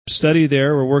study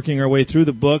there. We're working our way through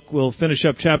the book. We'll finish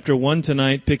up chapter 1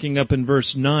 tonight, picking up in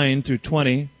verse 9 through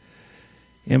 20.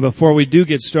 And before we do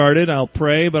get started, I'll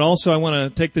pray, but also I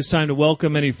want to take this time to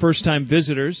welcome any first-time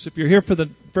visitors. If you're here for the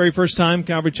very first time,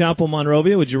 Calvary Chapel,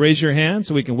 Monrovia, would you raise your hand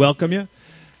so we can welcome you?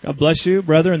 God bless you,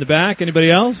 brother in the back. Anybody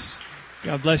else?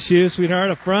 God bless you,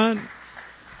 sweetheart, up front.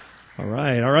 All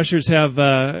right. Our ushers have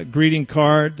a greeting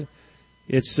card.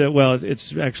 It's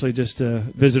actually just a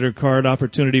visitor card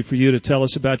opportunity for you to tell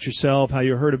us about yourself, how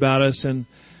you heard about us, and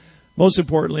most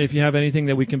importantly, if you have anything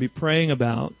that we can be praying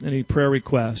about, any prayer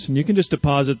requests. And you can just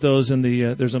deposit those in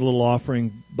there's a little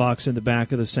offering box in the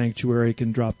back of the sanctuary. You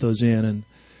can drop those in, and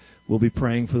we'll be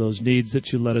praying for those needs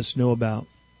that you let us know about.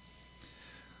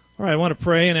 All right, I want to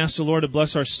pray and ask the Lord to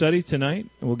bless our study tonight,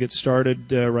 and we'll get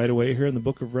started right away here in the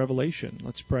book of Revelation.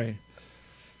 Let's pray.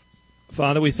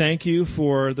 Father, we thank you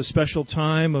for the special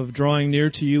time of drawing near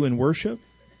to you in worship.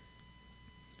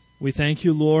 We thank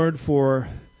you, Lord, for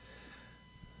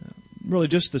really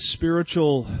just the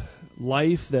spiritual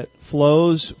life that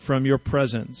flows from your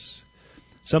presence.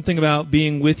 Something about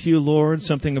being with you, Lord,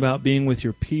 something about being with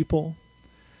your people.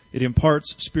 It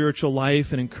imparts spiritual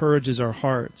life and encourages our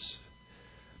hearts.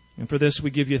 And for this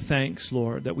we give you thanks,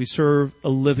 Lord, that we serve a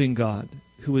living God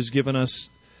who has given us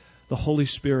the Holy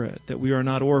Spirit, that we are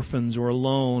not orphans or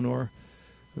alone,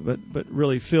 but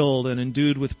really filled and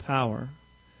endued with power.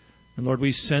 And Lord,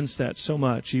 we sense that so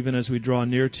much, even as we draw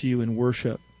near to you in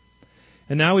worship.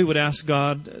 And now we would ask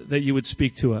God that you would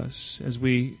speak to us as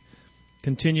we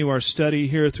continue our study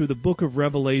here through the book of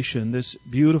Revelation, this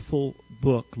beautiful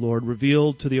book, Lord,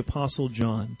 revealed to the Apostle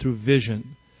John through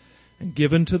vision and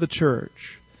given to the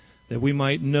church, that we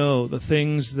might know the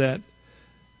things that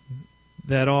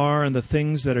are and the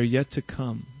things that are yet to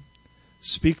come.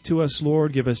 Speak to us,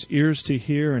 Lord. Give us ears to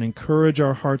hear and encourage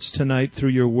our hearts tonight through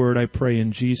your word, I pray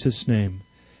in Jesus' name.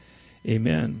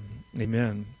 Amen.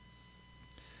 Amen.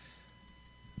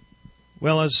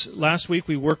 Well, as last week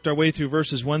we worked our way through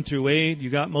verses 1 through 8,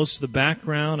 you got most of the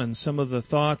background and some of the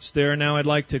thoughts there. Now I'd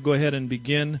like to go ahead and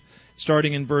begin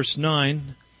starting in verse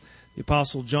 9. The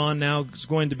Apostle John now is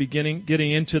going to be getting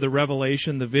into the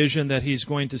revelation, the vision that he's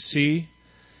going to see.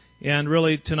 And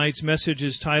really, tonight's message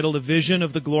is titled, A Vision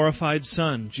of the Glorified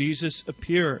Son. Jesus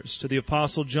appears to the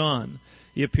Apostle John.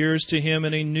 He appears to him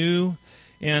in a new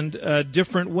and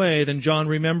different way than John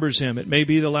remembers him. It may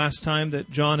be the last time that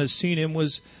John has seen him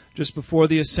was just before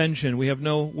the ascension. We have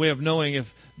no way of knowing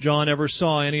if John ever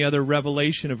saw any other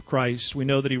revelation of Christ. We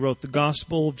know that he wrote the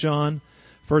Gospel of John,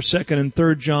 1st, 2nd, and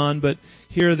 3rd John, but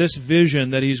here this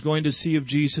vision that he's going to see of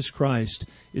Jesus Christ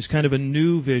is kind of a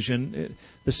new vision.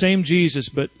 The same Jesus,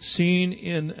 but seen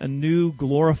in a new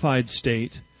glorified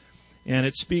state. And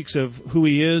it speaks of who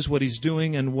he is, what he's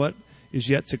doing, and what is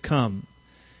yet to come.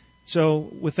 So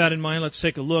with that in mind, let's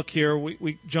take a look here.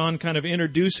 John kind of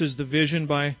introduces the vision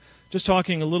by just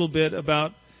talking a little bit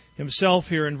about himself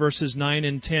here in verses 9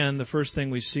 and 10. The first thing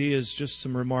we see is just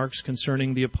some remarks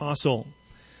concerning the apostle.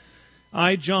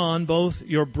 I, John, both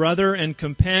your brother and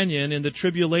companion in the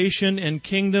tribulation and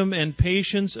kingdom and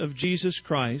patience of Jesus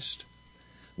Christ,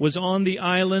 was on the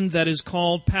island that is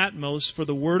called Patmos for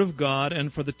the word of God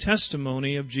and for the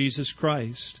testimony of Jesus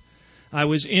Christ. I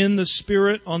was in the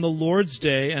Spirit on the Lord's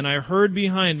day, and I heard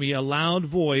behind me a loud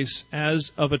voice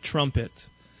as of a trumpet.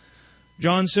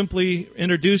 John simply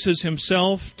introduces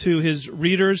himself to his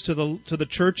readers, to the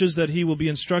churches that he will be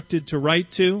instructed to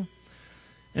write to,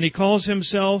 and he calls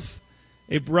himself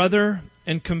a brother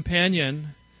and companion,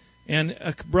 and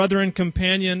a brother and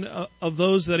companion of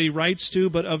those that he writes to,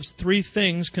 but of three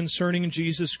things concerning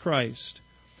Jesus Christ.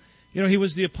 You know, he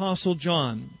was the Apostle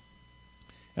John.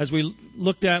 As we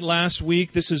looked at last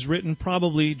week, this is written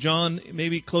probably, John,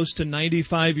 maybe close to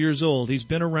 95 years old. He's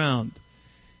been around.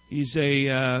 He's he's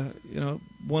the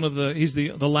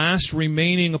last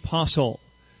remaining apostle.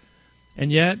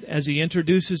 And yet, as he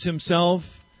introduces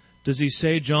himself, does he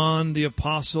say John the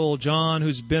apostle, John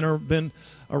who's been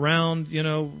around,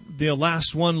 the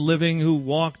last one living who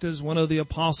walked as one of the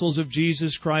apostles of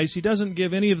Jesus Christ? He doesn't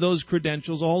give any of those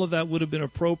credentials. All of that would have been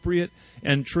appropriate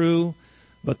and true.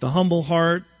 But the humble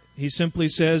heart, he simply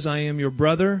says, I am your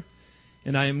brother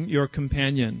and I am your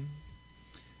companion.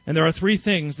 And there are three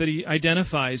things that he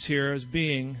identifies here as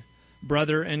being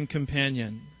brother and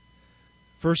companion.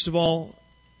 First of all,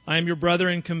 I am your brother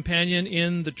and companion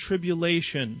in the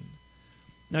tribulation.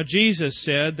 Now, Jesus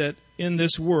said that in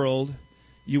this world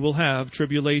you will have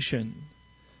tribulation.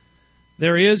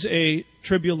 There is a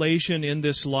tribulation in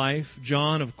this life.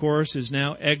 John, of course, is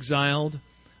now exiled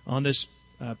on this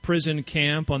prison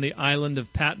camp on the island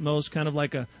of Patmos, kind of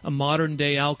like a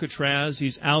modern-day Alcatraz.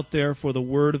 He's out there for the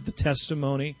word of the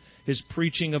testimony. His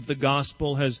preaching of the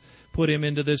gospel has put him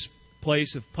into this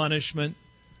place of punishment.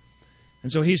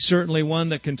 And so he's certainly one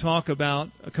that can talk about,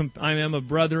 I am a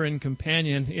brother and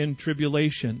companion in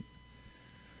tribulation.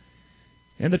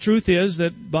 And the truth is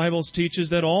that the Bible teaches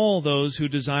that all those who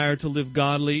desire to live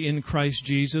godly in Christ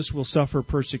Jesus will suffer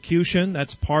persecution.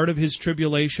 That's part of his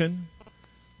tribulation.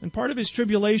 And part of his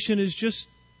tribulation is just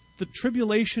the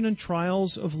tribulation and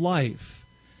trials of life.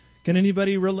 Can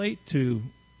anybody relate to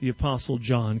the Apostle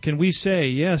John? Can we say,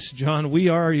 yes, John, we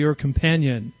are your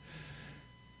companion?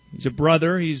 He's a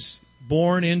brother. He's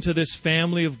born into this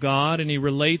family of God, and he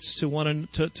relates to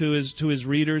his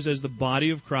readers as the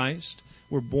body of Christ.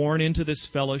 We're born into this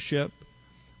fellowship.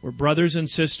 We're brothers and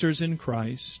sisters in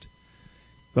Christ.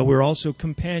 But we're also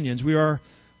companions.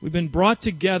 We've been brought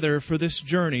together for this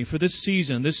journey, for this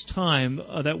season, this time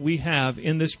that we have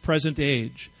in this present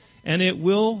age. And it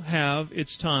will have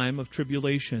its time of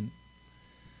tribulation.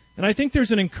 And I think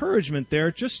there's an encouragement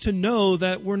there just to know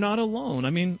that we're not alone. I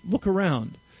mean, look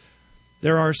around.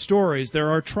 There are stories, there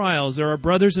are trials, there are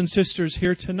brothers and sisters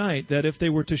here tonight that if they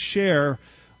were to share,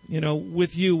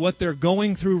 with you what they're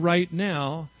going through right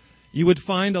now, you would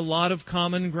find a lot of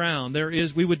common ground.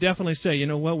 We would definitely say,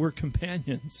 we're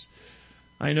companions.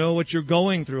 I know what you're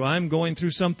going through. I'm going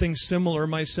through something similar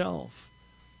myself.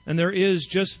 And there is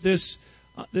just this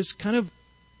kind of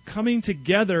coming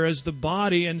together as the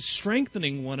body and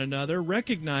strengthening one another,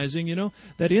 recognizing,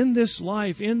 that in this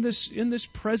life, in this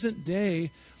present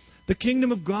day, the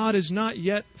kingdom of God is not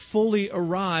yet fully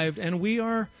arrived, and we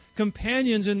are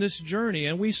companions in this journey,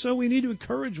 and we need to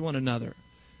encourage one another.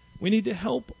 We need to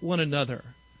help one another.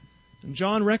 And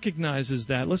John recognizes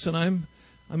that. Listen, I'm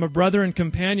a brother and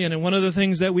companion, and one of the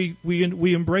things that we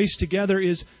embrace together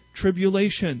is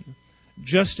tribulation,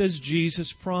 just as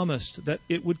Jesus promised that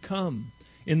it would come.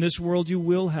 In this world you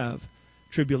will have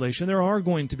tribulation. There are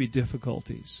going to be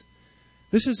difficulties.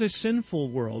 This is a sinful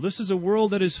world. This is a world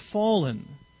that is fallen.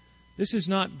 This is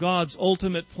not God's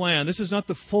ultimate plan. This is not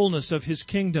the fullness of His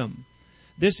kingdom.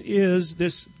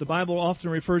 The Bible often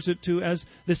refers it to as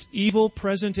this evil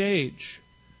present age.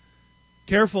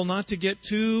 Careful not to get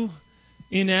too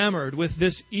enamored with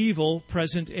this evil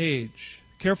present age.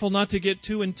 Careful not to get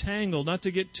too entangled, not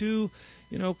to get too,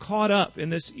 caught up in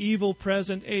this evil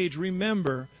present age.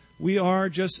 Remember, we are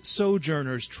just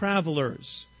sojourners,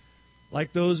 travelers,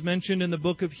 like those mentioned in the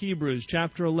book of Hebrews,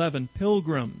 chapter 11,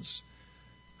 pilgrims,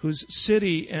 whose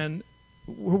city, and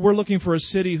we're looking for a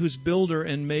city whose builder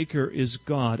and maker is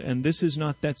God. And this is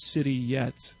not that city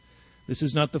yet. This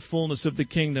is not the fullness of the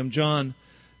kingdom. John,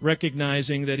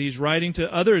 recognizing that he's writing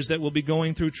to others that will be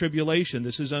going through tribulation.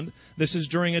 This is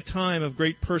during a time of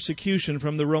great persecution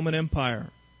from the Roman Empire.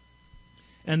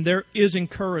 And there is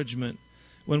encouragement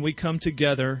when we come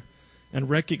together and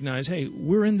recognize, hey,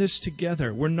 we're in this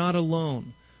together. We're not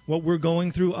alone. What we're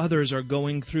going through, others are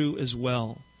going through as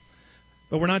well.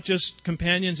 But we're not just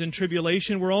companions in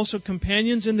tribulation, we're also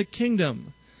companions in the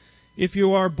kingdom. If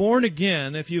you are born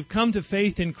again, if you've come to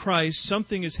faith in Christ,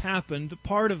 something has happened.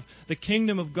 Part of the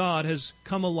kingdom of God has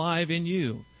come alive in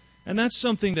you. And that's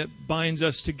something that binds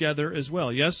us together as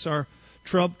well. Yes, our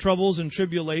troubles and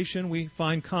tribulation, we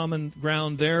find common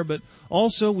ground there, but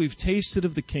also we've tasted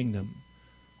of the kingdom.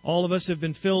 All of us have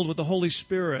been filled with the Holy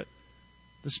Spirit.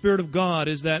 The Spirit of God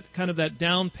is that kind of that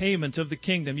down payment of the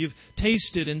kingdom. You've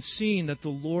tasted and seen that the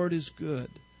Lord is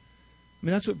good. I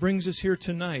mean, that's what brings us here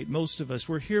tonight, most of us.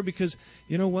 We're here because,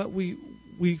 you know what,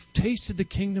 we've tasted the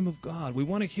kingdom of God. We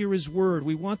want to hear His word.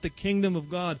 We want the kingdom of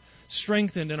God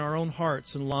strengthened in our own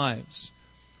hearts and lives.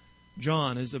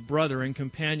 John is a brother and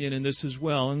companion in this as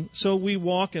well. And so we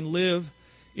walk and live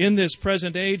in this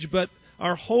present age, but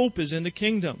our hope is in the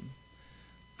kingdom.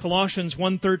 Colossians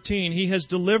 1:13, He has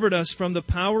delivered us from the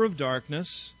power of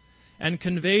darkness and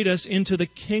conveyed us into the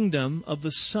kingdom of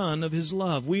the Son of His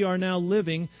love. We are now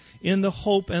living in the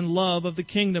hope and love of the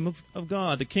kingdom of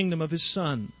God, the kingdom of His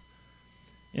Son.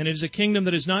 And it is a kingdom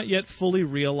that is not yet fully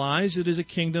realized. It is a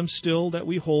kingdom still that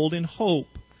we hold in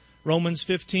hope. Romans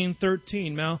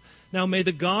 15:13, Now may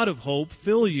the God of hope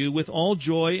fill you with all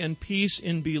joy and peace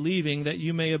in believing, that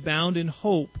you may abound in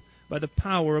hope by the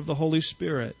power of the Holy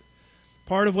Spirit.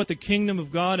 Part of what the kingdom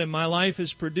of God in my life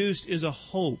has produced is a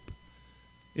hope.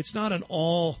 It's not an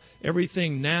all,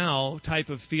 everything now type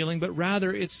of feeling, but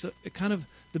rather it's a kind of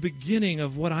the beginning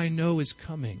of what I know is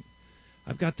coming.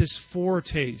 I've got this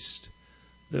foretaste.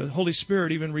 The Holy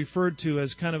Spirit even referred to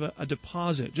as kind of a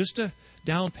deposit, just a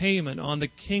down payment on the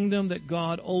kingdom that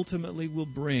God ultimately will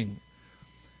bring.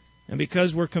 And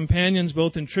because we're companions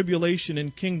both in tribulation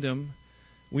and kingdom,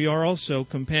 we are also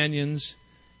companions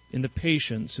in the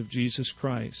patience of Jesus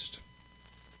Christ.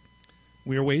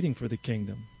 We are waiting for the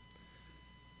kingdom.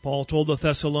 Paul told the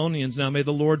Thessalonians, "Now may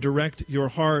the Lord direct your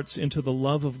hearts into the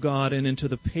love of God and into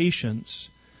the patience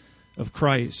of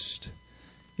Christ."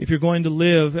 If you're going to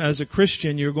live as a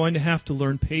Christian, you're going to have to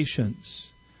learn patience.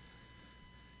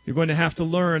 You're going to have to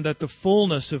learn that the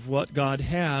fullness of what God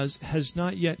has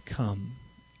not yet come.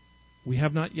 We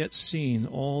have not yet seen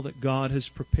all that God has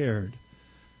prepared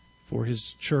for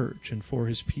His church and for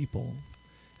His people.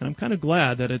 And I'm kind of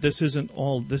glad that it isn't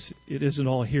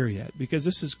all here yet, because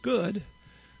this is good,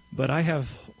 but I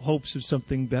have hopes of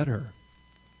something better.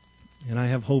 And I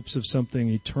have hopes of something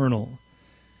eternal.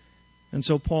 And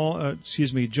so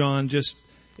John just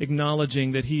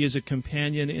acknowledging that he is a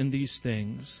companion in these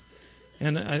things.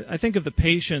 And I think of the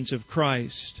patience of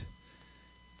Christ.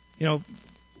 You know,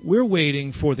 we're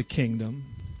waiting for the kingdom.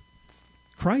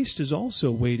 Christ is also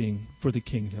waiting for the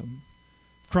kingdom.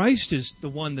 Christ is the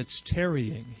one that's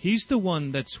tarrying. He's the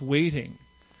one that's waiting.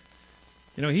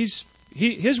 You know,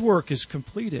 his work is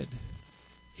completed.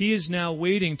 He is now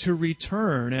waiting to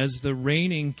return as the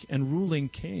reigning and ruling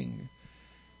king.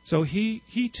 So he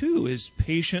too is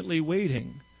patiently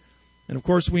waiting. And of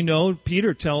course we know,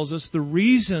 Peter tells us, the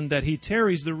reason that he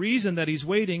tarries, the reason that he's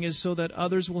waiting is so that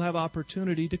others will have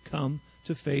opportunity to come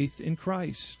to faith in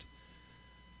Christ.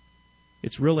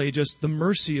 It's really just the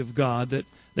mercy of God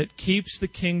that keeps the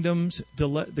kingdom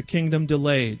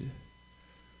delayed.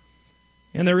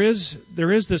 And there is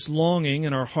this longing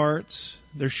in our hearts,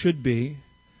 there should be,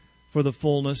 for the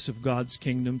fullness of God's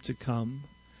kingdom to come.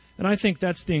 And I think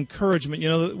that's the encouragement. You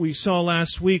know, we saw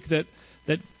last week that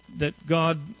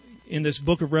God, in this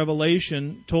book of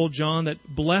Revelation, told John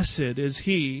that blessed is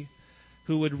he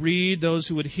who would read, those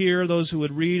who would hear, those who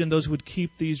would read, and those who would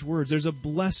keep these words. There's a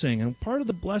blessing. And part of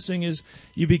the blessing is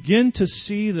you begin to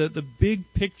see the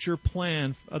big picture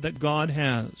plan that God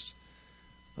has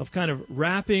of kind of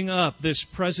wrapping up this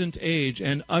present age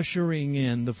and ushering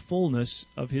in the fullness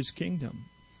of His kingdom.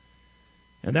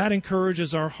 And that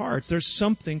encourages our hearts. There's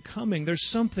something coming. There's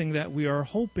something that we are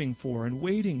hoping for and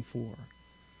waiting for.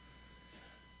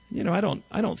 You know, I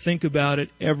don't think about it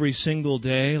every single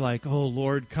day like, oh,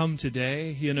 Lord, come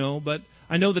today, you know, but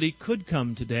I know that He could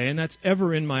come today, and that's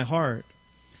ever in my heart.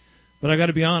 But I got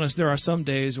to be honest, there are some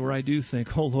days where I do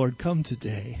think, oh, Lord, come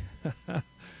today.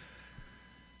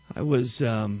 I was,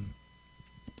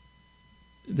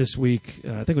 this week,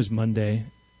 I think it was Monday,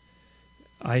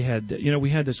 we had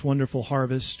this wonderful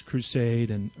harvest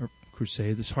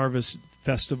this harvest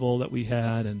festival that we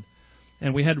had,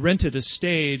 and we had rented a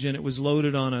stage, and it was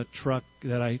loaded on a truck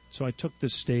so I took the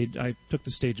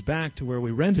stage back to where we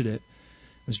rented it.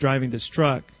 I was driving this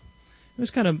truck. It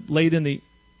was kind of late in the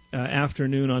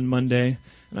afternoon on Monday,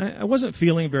 and I wasn't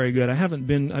feeling very good.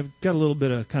 I've got a little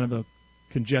bit of kind of a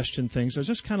congestion thing, so I was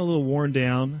just kind of a little worn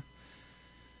down.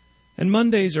 And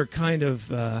Mondays are kind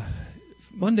of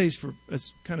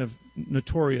it's kind of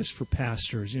notorious for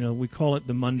pastors. You know, we call it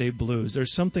the Monday blues.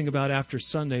 There's something about after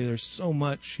Sunday, there's so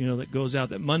much, you know, that goes out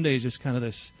that Monday is just kind of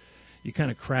this, you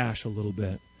kind of crash a little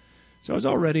bit. So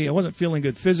I wasn't feeling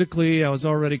good physically. I was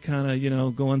already kind of, you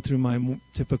know, going through my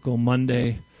typical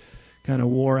Monday kind of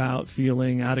wore out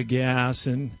feeling, out of gas.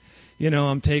 And, you know,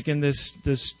 I'm taking this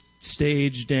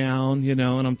stage down, you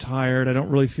know, and I'm tired. I don't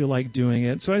really feel like doing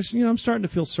it. So I'm starting to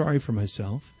feel sorry for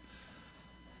myself.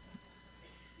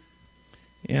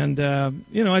 And,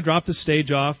 I dropped the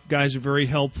stage off. Guys are very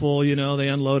helpful. You know, they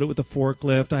unload it with a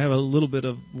forklift. I have a little bit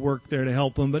of work there to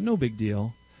help them, but no big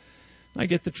deal. I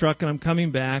get the truck and I'm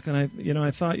coming back, and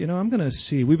I thought, I'm going to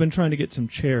see. We've been trying to get some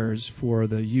chairs for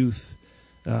the youth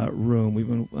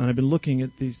room. I've been looking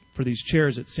at for these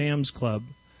chairs at Sam's Club.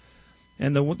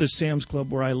 And the Sam's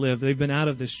Club where I live, they've been out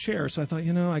of this chair. So I thought,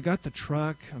 I got the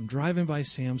truck. I'm driving by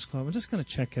Sam's Club. I'm just going to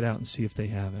check it out and see if they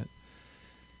have it.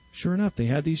 Sure enough, they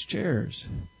had these chairs.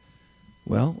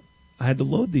 Well, I had to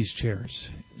load these chairs.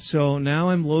 So now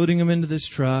I'm loading them into this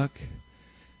truck.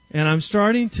 And I'm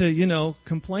starting to,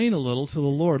 complain a little to the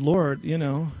Lord. Lord,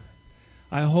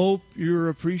 I hope you're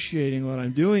appreciating what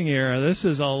I'm doing here. This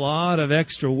is a lot of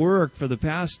extra work for the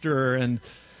pastor. And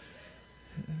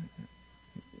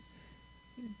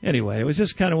anyway, it was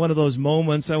just kind of one of those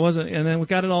moments. And then we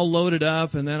got it all loaded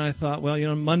up. And then I thought,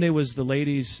 well, Monday was the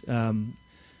ladies'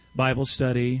 Bible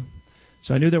study.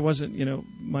 So I knew there wasn't,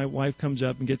 my wife comes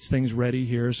up and gets things ready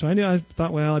here. So I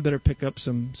thought, well, I better pick up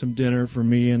some dinner for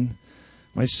me and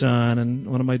my son and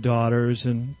one of my daughters.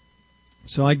 And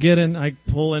so I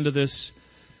pull into this,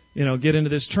 get into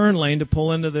this turn lane to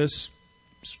pull into this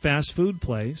fast food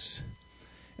place.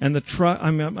 And the truck,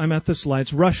 I'm at this light.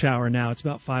 It's rush hour now. It's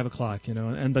about 5 o'clock,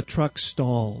 and the truck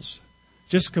stalls,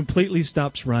 just completely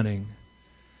stops running.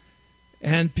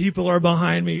 and people are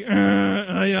behind me.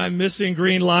 I'm missing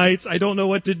green lights. I don't know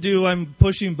what to do. I'm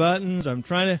pushing buttons.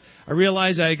 I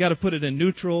realize I got to put it in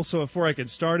neutral so before I can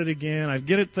start it again. I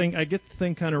get the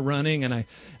thing kind of running, and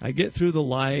I get through the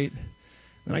light,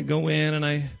 and I go in and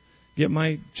I get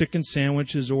my chicken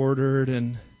sandwiches ordered,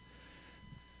 and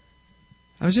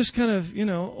I was just kind of,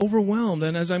 overwhelmed.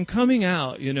 And as I'm coming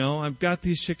out, I've got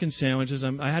these chicken sandwiches.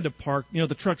 I had to park.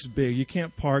 The truck's big. You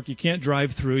can't park. You can't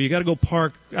drive through. You got to go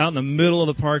park out in the middle of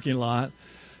the parking lot.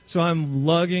 So I'm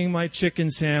lugging my chicken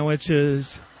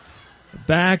sandwiches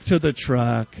back to the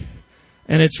truck.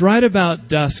 And it's right about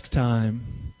dusk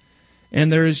time.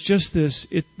 And there is just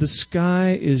the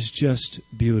sky is just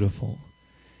beautiful.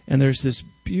 And there's this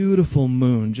beautiful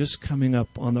moon just coming up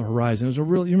on the horizon. It was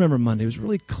you remember Monday, it was a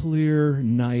really clear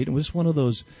night. It was one of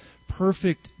those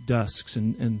perfect dusks.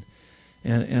 And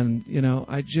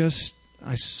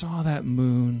I saw that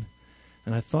moon,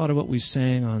 and I thought of what we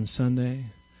sang on Sunday.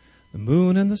 The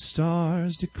moon and the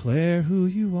stars declare who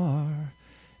you are.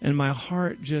 And my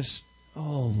heart just,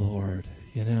 oh Lord,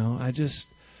 I just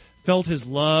felt His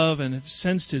love and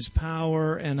sensed His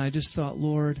power. And I just thought,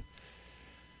 Lord,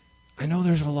 I know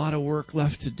there's a lot of work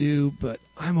left to do, but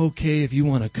I'm okay if you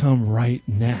want to come right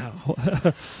now.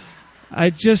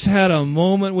 I just had a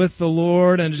moment with the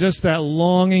Lord and just that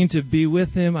longing to be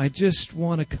with Him. I just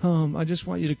want to come. I just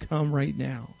want you to come right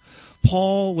now.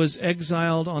 Paul was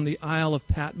exiled on the Isle of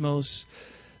Patmos.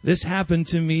 This happened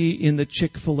to me in the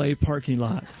Chick-fil-A parking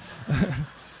lot.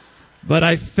 But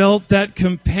I felt that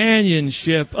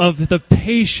companionship of the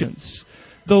patience,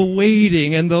 the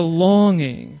waiting, and the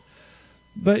longing.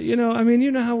 But, you know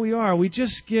how we are.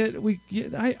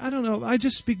 I don't know, I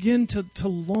just begin to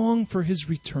long for His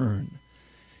return.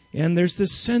 And there's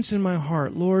this sense in my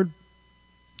heart, Lord,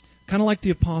 kind of like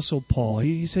the Apostle Paul.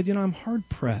 He said, I'm hard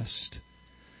pressed.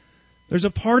 There's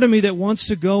a part of me that wants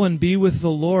to go and be with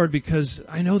the Lord because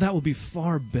I know that will be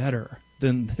far better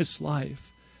than this life.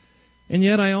 And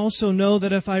yet I also know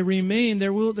that if I remain,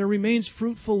 there remains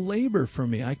fruitful labor for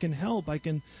me. I can help. I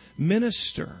can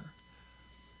minister.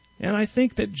 And I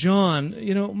think that John,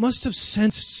 must have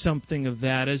sensed something of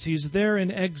that as he's there in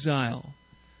exile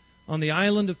on the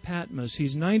island of Patmos.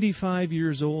 He's 95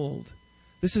 years old.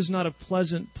 This is not a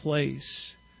pleasant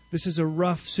place. This is a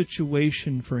rough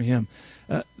situation for him.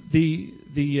 The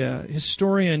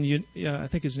historian, I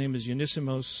think his name is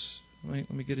Eusebius. Wait,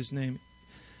 let me get his name.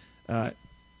 I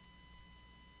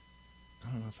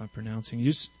don't know if I'm pronouncing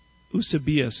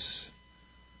Eusebius.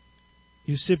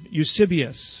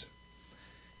 Eusebius.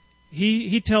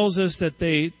 He tells us that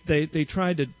they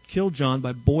tried to kill John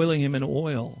by boiling him in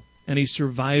oil, and he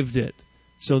survived it.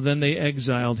 So then they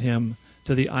exiled him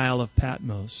to the Isle of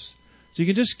Patmos. So you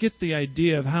can just get the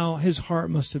idea of how his heart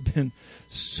must have been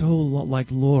so like,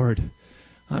 Lord,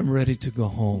 I'm ready to go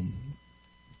home.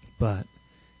 But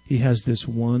he has this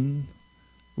one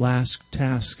last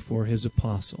task for his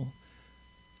apostle,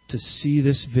 to see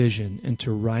this vision and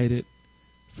to write it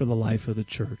for the life of the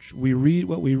church.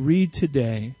 What we read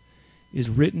today is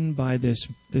written by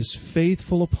this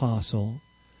faithful apostle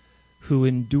who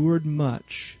endured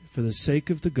much for the sake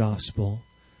of the gospel,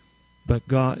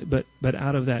 but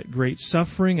out of that great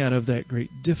suffering, out of that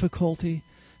great difficulty,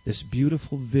 this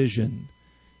beautiful vision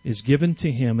is given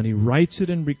to him, and he writes it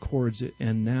and records it,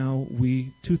 and now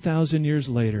 2,000 years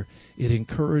later, it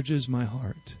encourages my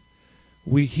heart.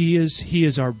 He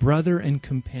is our brother and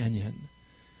companion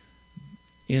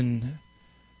in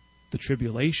the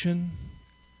tribulation,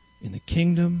 in the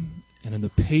kingdom, and in the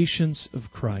patience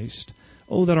of Christ.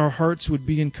 Oh, that our hearts would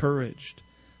be encouraged,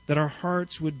 that our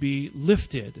hearts would be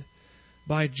lifted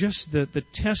by just the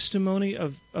testimony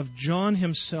of John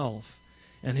himself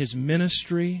and his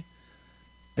ministry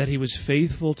that he was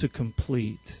faithful to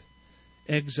complete,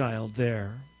 exiled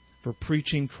there for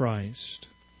preaching Christ.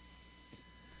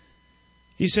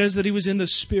 He says that he was in the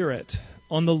Spirit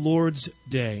on the Lord's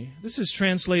day. This is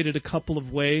translated a couple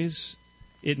of ways.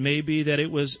 It may be that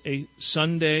it was a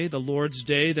Sunday, the Lord's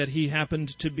day, that he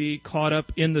happened to be caught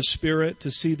up in the Spirit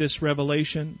to see this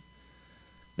revelation.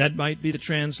 That might be the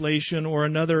translation. Or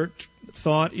another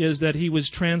thought is that he was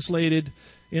translated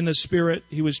in the Spirit.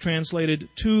 He was translated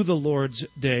to the Lord's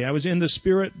day. I was in the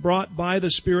Spirit, brought by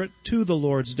the Spirit to the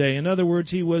Lord's day. In other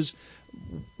words, he was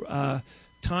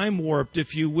time warped,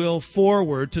 if you will,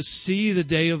 forward to see the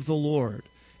day of the Lord.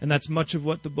 And that's much of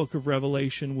what the book of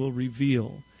Revelation will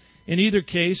reveal. In either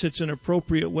case, it's an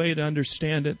appropriate way to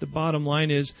understand it. The bottom line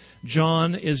is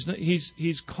John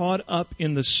he's caught up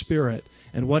in the Spirit,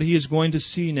 and what he is going to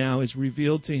see now is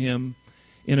revealed to him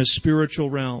in a spiritual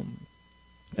realm.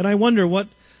 And I wonder what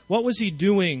was he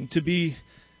doing to be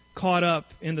caught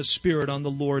up in the Spirit on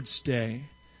the Lord's day?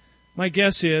 My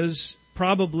guess is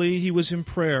probably he was in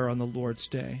prayer on the Lord's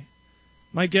Day.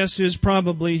 My guess is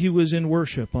probably he was in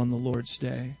worship on the Lord's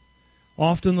Day.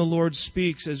 Often the Lord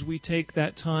speaks as we take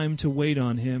that time to wait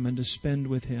on Him and to spend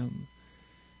with Him.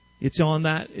 It's on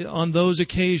those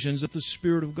occasions that the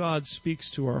Spirit of God speaks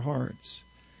to our hearts.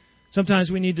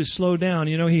 Sometimes we need to slow down.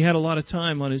 You know, he had a lot of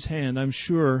time on his hand. I'm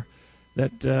sure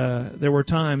that there were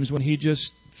times when he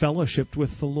just fellowshiped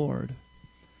with the Lord.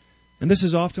 And this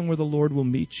is often where the Lord will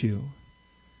meet you.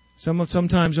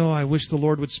 Sometimes, I wish the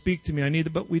Lord would speak to me.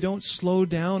 But we don't slow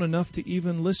down enough to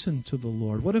even listen to the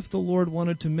Lord. What if the Lord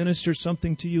wanted to minister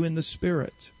something to you in the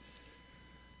Spirit?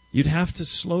 You'd have to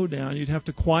slow down. You'd have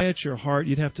to quiet your heart.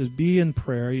 You'd have to be in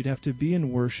prayer. You'd have to be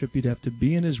in worship. You'd have to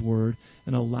be in His Word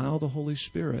and allow the Holy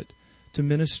Spirit to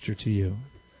minister to you.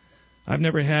 I've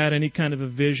never had any kind of a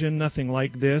vision, nothing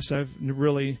like this.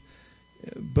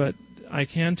 But I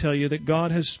can tell you that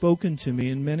God has spoken to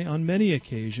me on many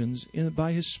occasions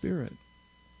by His Spirit.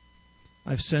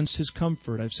 I've sensed His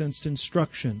comfort. I've sensed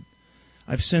instruction.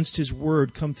 I've sensed His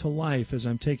Word come to life as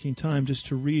I'm taking time just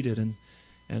to read it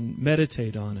and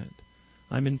meditate on it.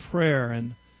 I'm in prayer,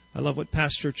 and I love what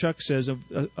Pastor Chuck says.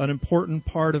 An important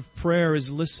part of prayer is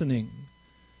listening.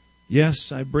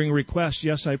 Yes, I bring requests.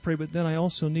 Yes, I pray, but then I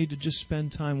also need to just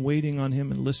spend time waiting on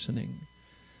Him and listening.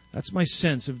 That's my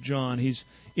sense of John. He's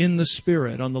in the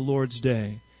Spirit on the Lord's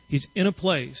Day. He's in a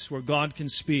place where God can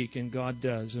speak, and God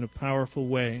does in a powerful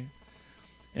way.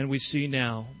 And we see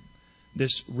now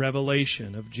this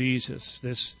revelation of Jesus,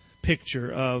 this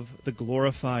picture of the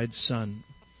glorified Son.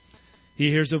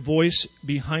 He hears a voice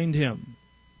behind him.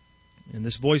 And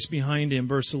this voice behind him,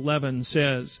 verse 11,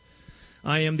 says,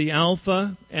 I am the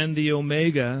Alpha and the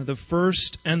Omega, the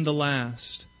first and the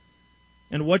last.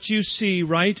 And what you see,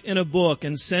 write in a book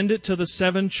and send it to the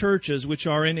 7 churches which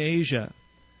are in Asia,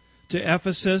 to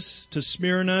Ephesus, to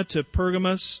Smyrna, to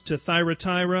Pergamos, to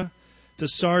Thyatira, to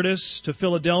Sardis, to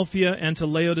Philadelphia, and to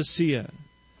Laodicea.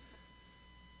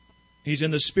 He's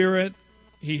in the Spirit.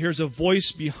 He hears a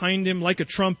voice behind him like a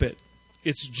trumpet.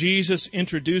 It's Jesus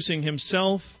introducing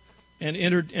Himself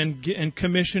and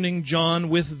commissioning John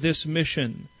with this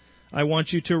mission. I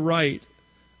want you to write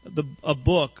a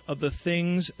book of the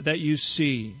things that you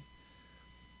see.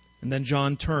 And then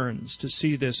John turns to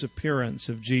see this appearance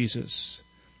of Jesus.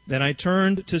 Then I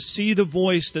turned to see the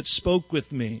voice that spoke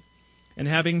with me. And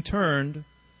having turned,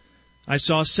 I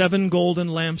saw 7 golden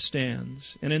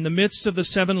lampstands. And in the midst of the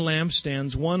 7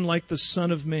 lampstands, one like the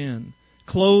Son of Man,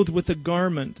 clothed with a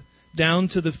garment down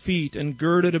to the feet and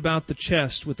girded about the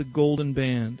chest with a golden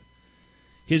band.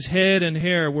 His head and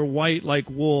hair were white like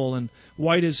wool and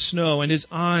white as snow, and his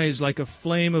eyes like a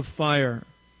flame of fire.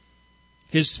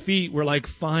 His feet were like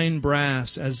fine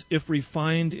brass, as if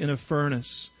refined in a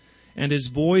furnace, and his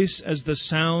voice as the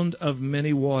sound of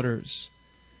many waters.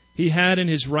 He had in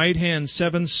his right hand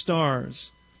 7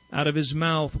 stars. Out of his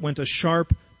mouth went a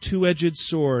sharp, 2-edged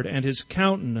sword, and his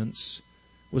countenance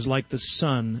was like the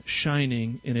sun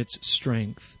shining in its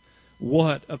strength.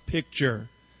 What a picture!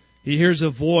 He hears a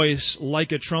voice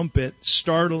like a trumpet,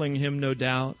 startling him, no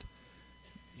doubt.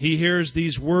 He hears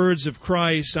these words of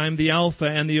Christ, I'm the Alpha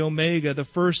and the Omega, the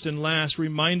first and last,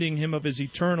 reminding him of his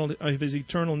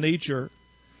eternal nature.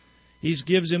 He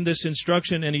gives him this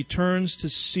instruction, and he turns to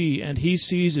see, and he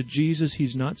sees a Jesus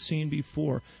he's not seen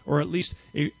before, or at least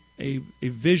a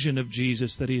vision of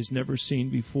Jesus that he has never seen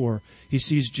before. He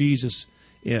sees Jesus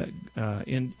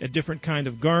in a different kind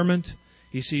of garment.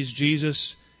 He sees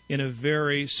Jesus in a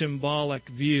very symbolic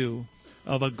view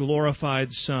of a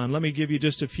glorified Son. Let me give you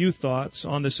just a few thoughts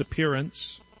on this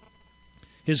appearance.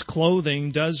 His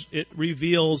clothing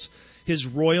reveals His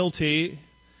royalty.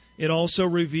 It also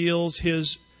reveals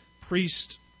His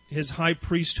high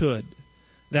priesthood.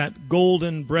 That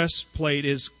golden breastplate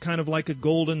is kind of like a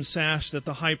golden sash that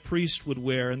the high priest would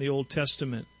wear in the Old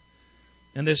Testament.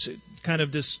 And this kind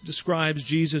of describes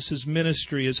Jesus'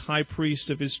 ministry as high priest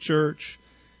of His church.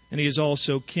 And He is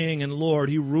also King and Lord.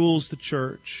 He rules the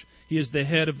church. He is the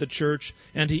head of the church,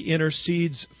 and He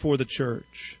intercedes for the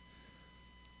church.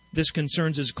 This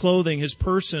concerns His clothing, His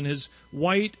person, His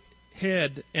white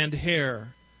head and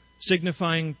hair,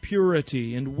 signifying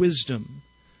purity and wisdom.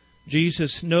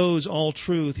 Jesus knows all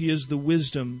truth. He is the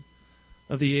wisdom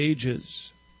of the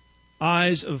ages.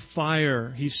 Eyes of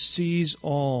fire, He sees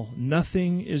all.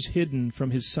 Nothing is hidden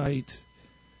from His sight.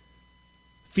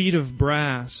 Feet of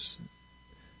brass.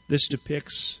 This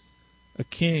depicts a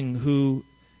king who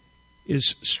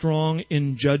is strong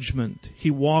in judgment.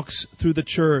 He walks through the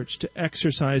church to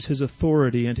exercise His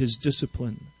authority and His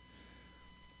discipline.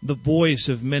 The voice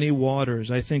of many waters.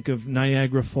 I think of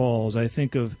Niagara Falls. I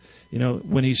think of,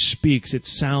 when He speaks, it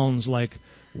sounds like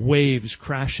waves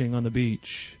crashing on the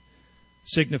beach,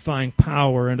 signifying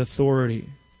power and authority.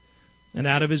 And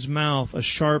out of his mouth a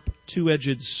sharp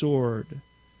two-edged sword.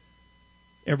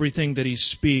 Everything that he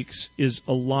speaks is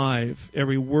alive.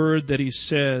 Every word that he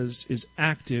says is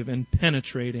active and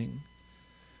penetrating.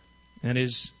 And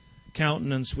his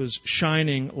countenance was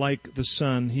shining like the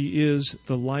sun. He is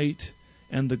the light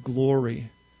and the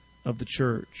glory of the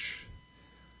church.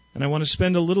 And I want to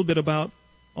spend a little bit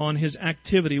on his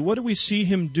activity. What do we see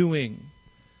him doing?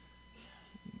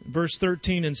 Verse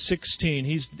 13 and 16,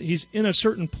 he's in a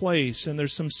certain place, and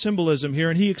there's some symbolism here,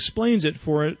 and he explains it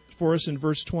for us in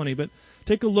verse 20. But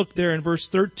take a look there in verse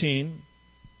 13.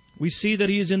 We see that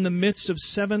he is in the midst of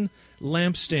 7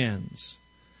 lampstands.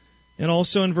 And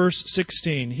also in verse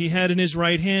 16, he had in his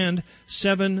right hand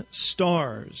 7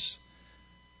 stars.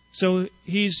 So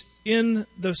he's in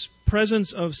the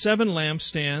presence of 7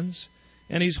 lampstands,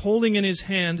 and he's holding in his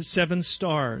hand 7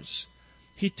 stars.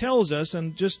 He tells us,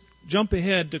 and just jump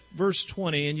ahead to verse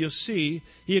 20, and you'll see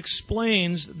he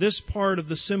explains this part of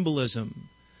the symbolism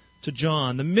to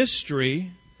John. The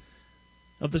mystery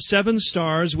of the 7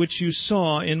 stars which you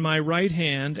saw in my right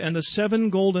hand, and the 7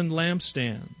 golden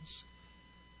lampstands.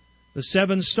 The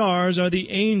 7 stars are the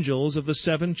angels of the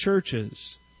 7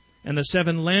 churches, and the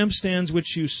 7 lampstands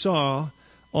which you saw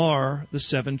are the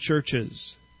 7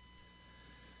 churches.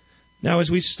 Now,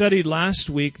 as we studied last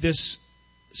week, this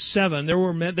 7, there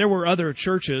were other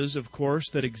churches, of course,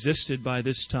 that existed by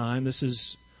this time. This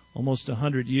is almost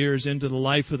 100 years into the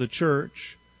life of the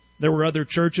church. There were other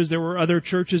churches. There were other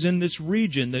churches in this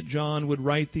region that John would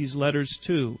write these letters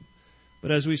to.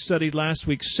 But as we studied last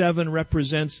week, 7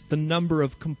 represents the number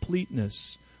of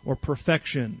completeness or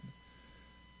perfection.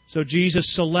 So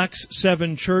Jesus selects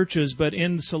 7 churches, but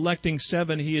in selecting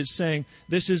 7, he is saying,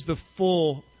 this is the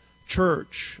full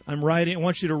church. I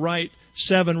want you to write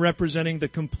 7 representing the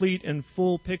complete and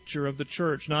full picture of the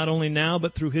church, not only now,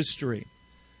 but through history.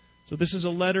 So this is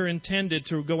a letter intended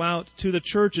to go out to the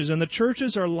churches, and the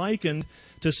churches are likened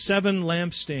to 7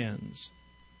 lampstands.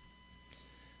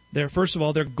 First of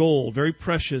all, they're gold, very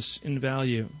precious in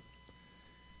value.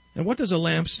 And what does a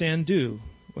lampstand do?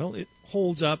 Well, it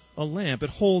holds up a lamp. It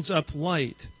holds up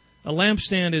light. A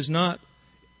lampstand is not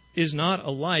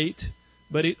a light,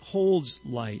 but it holds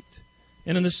light.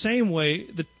 And in the same way,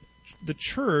 the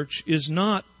church is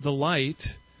not the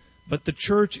light, but the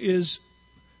church is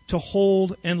to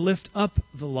hold and lift up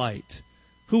the light.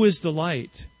 Who is the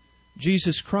light?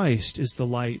 Jesus Christ is the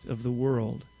light of the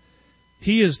world.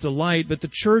 He is the light, but the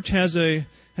church has a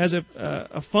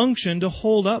function to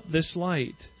hold up this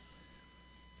light.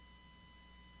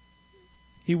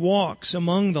 He walks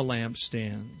among the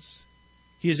lampstands.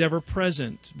 He is ever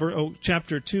present.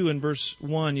 Chapter 2 and verse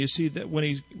 1, you see that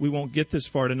we won't get this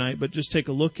far tonight, but just take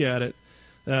a look at it.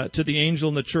 To the angel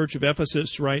in the church of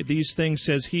Ephesus, write, these things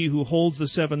says he who holds the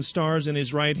 7 stars in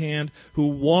his right hand, who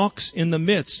walks in the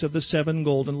midst of the 7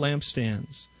 golden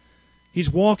lampstands. He's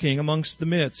walking amongst the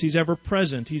midst. He's ever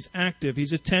present. He's active.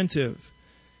 He's attentive.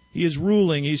 He is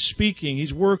ruling. He's speaking.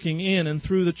 He's working in and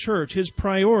through the church. His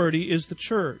priority is the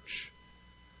church.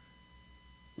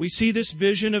 We see this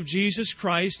vision of Jesus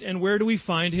Christ, and where do we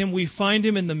find him? We find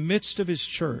him in the midst of his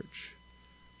church.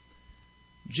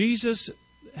 Jesus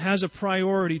has a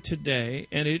priority today,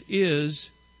 and it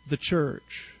is the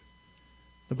church.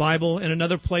 The Bible, in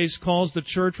another place,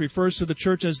 refers to the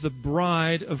church as the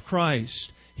bride of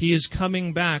Christ. He is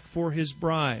coming back for his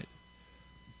bride.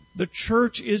 The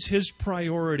church is his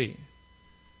priority.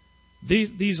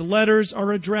 These letters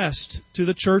are addressed to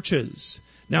the churches.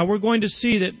 Now we're going to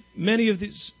see that many of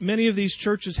these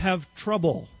churches have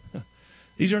trouble.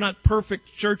 These are not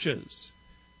perfect churches.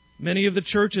 Many of the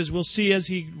churches, we'll see as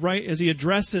he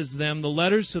addresses them, the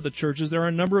letters to the churches, there are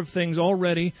a number of things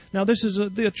already. Now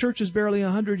the church is barely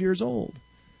 100 years old.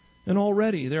 And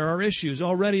already there are issues.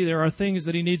 Already there are things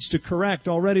that he needs to correct.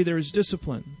 Already there is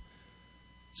discipline.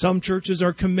 Some churches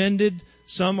are commended.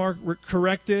 Some are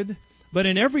corrected. But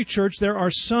in every church there are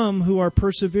some who are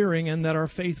persevering and that are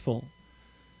faithful.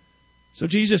 So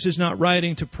Jesus is not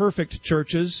writing to perfect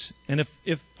churches. And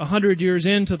if 100 years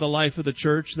into the life of the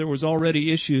church there was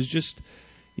already issues, just,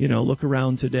 look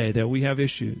around today. That we have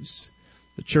issues.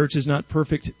 The church is not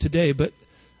perfect today, but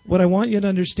what I want you to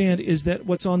understand is that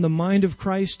what's on the mind of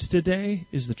Christ today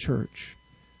is the church.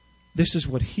 This is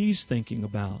what he's thinking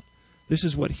about. This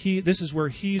is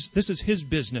his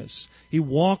business. He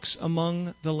walks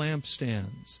among the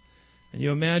lampstands. And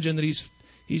you imagine that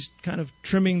he's kind of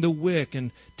trimming the wick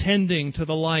and tending to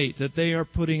the light that they are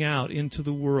putting out into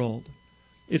the world.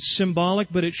 It's symbolic,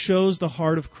 but it shows the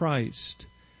heart of Christ.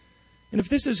 And if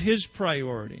this is his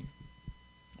priority,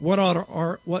 What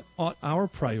ought our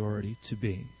priority to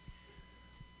be?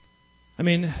 I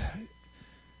mean,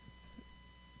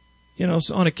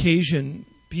 so on occasion,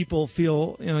 people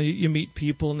feel, you meet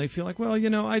people and they feel like, well,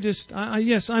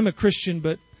 yes, I'm a Christian,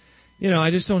 but,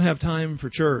 I just don't have time for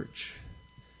church.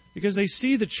 Because they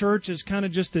see the church as kind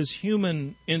of just this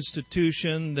human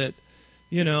institution that,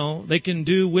 they can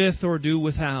do with or do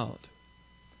without.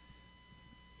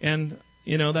 And,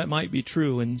 that might be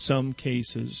true in some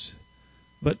cases.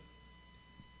 But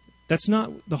that's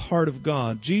not the heart of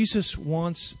God. Jesus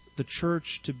wants the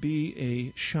church to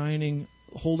be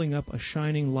holding up a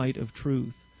shining light of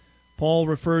truth. Paul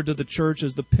referred to the church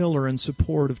as the pillar and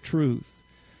support of truth.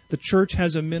 The church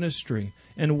has a ministry,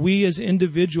 and we as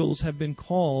individuals have been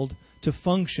called to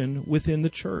function within the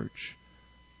church.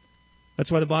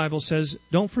 That's why the Bible says,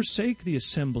 don't forsake the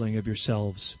assembling of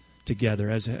yourselves together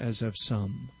as of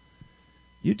some.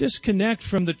 You disconnect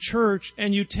from the church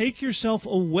and you take yourself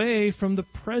away from the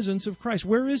presence of Christ.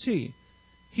 Where is He?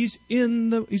 He's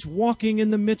walking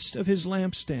in the midst of His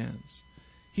lampstands.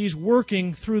 He's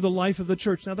working through the life of the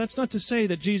church. Now, that's not to say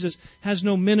that Jesus has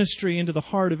no ministry into the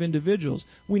heart of individuals.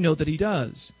 We know that He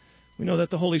does. We know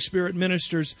that the Holy Spirit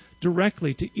ministers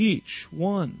directly to each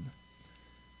one.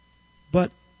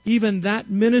 But even that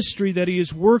ministry that He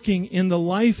is working in the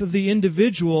life of the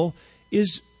individual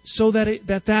is so that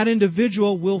that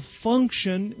individual will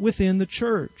function within the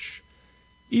church.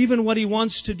 Even what He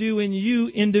wants to do in you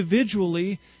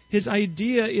individually, His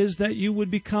idea is that you would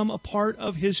become a part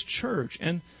of His church.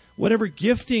 And whatever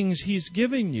giftings He's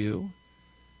giving you,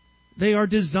 they are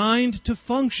designed to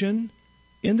function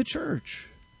in the church.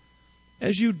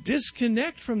 As you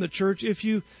disconnect from the church, if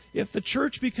the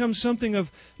church becomes something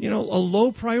of, a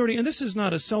low priority, and this is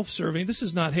not a self-serving, this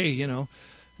is not, hey, a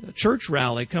church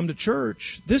rally, come to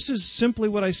church. This is simply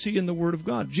what I see in the Word of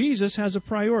God. Jesus has a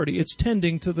priority. It's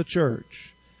tending to the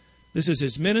church. This is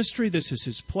His ministry. This is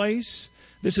His place.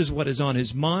 This is what is on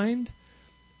His mind.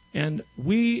 And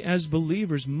we as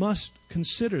believers must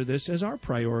consider this as our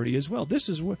priority as well. This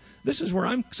is where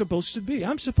I'm supposed to be.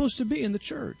 I'm supposed to be in the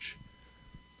church.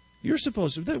 We're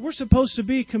supposed to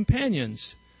be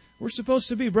companions. We're supposed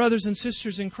to be brothers and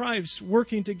sisters in Christ,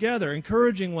 working together,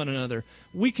 encouraging one another.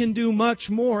 We can do much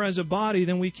more as a body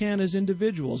than we can as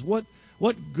individuals. What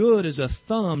good is a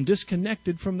thumb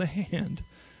disconnected from the hand?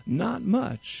 Not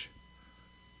much.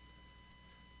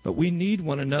 But we need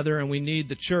one another and we need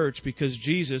the church because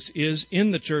Jesus is in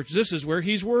the church. This is where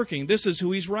He's working. This is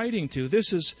who He's writing to.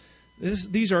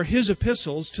 These are His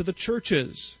epistles to the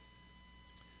churches.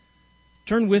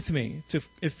 Turn with me to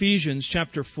Ephesians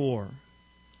chapter 4.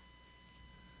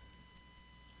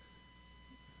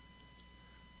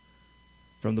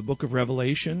 From the book of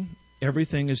Revelation,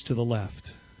 everything is to the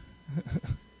left.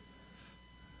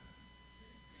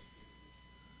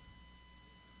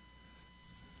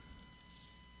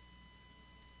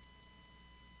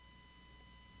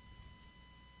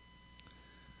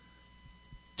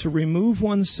 To remove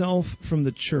oneself from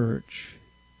the church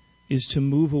is to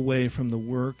move away from the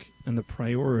work and the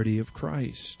priority of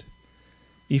Christ.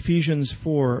 Ephesians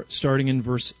 4, starting in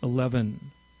verse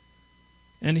 11.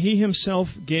 And He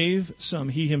Himself gave some,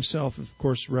 He Himself, of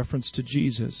course, reference to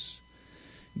Jesus,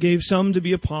 gave some to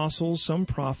be apostles, some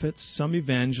prophets, some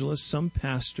evangelists, some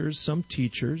pastors, some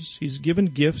teachers. He's given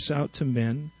gifts out to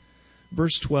men.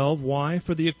 Verse 12, why?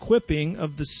 For the equipping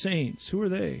of the saints. Who are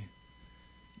they?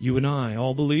 You and I,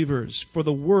 all believers, for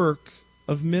the work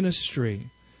of ministry,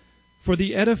 for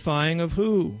the edifying of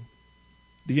who?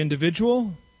 The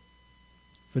individual?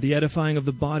 For the edifying of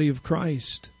the body of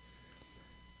Christ.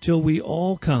 Till we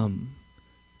all come.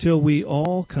 Till we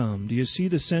all come. Do you see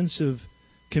the sense of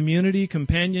community,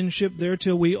 companionship there?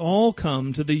 Till we all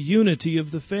come to the unity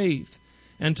of the faith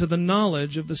and to the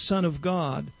knowledge of the Son of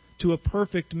God, to a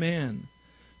perfect man,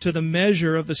 to the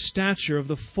measure of the stature of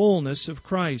the fullness of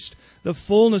Christ. The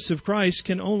fullness of Christ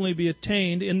can only be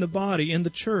attained in the body, in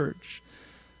the church.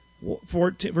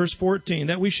 Verse 14,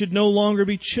 that we should no longer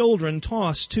be children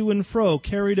tossed to and fro,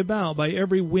 carried about by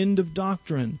every wind of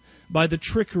doctrine, by the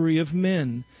trickery of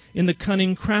men, in the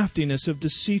cunning craftiness of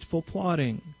deceitful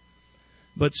plotting,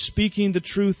 but speaking the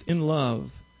truth in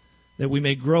love, that we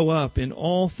may grow up in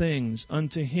all things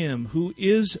unto Him who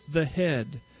is the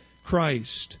head,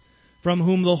 Christ, from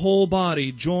whom the whole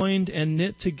body, joined and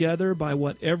knit together by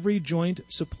what every joint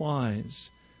supplies,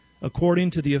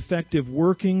 according to the effective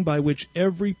working by which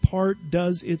every part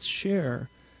does its share,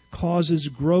 causes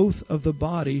growth of the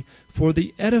body for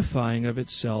the edifying of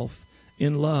itself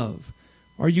in love.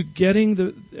 Are you getting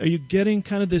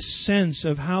kind of this sense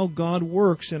of how God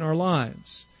works in our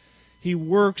lives? He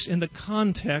works in the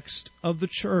context of the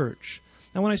church.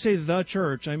 Now, when I say the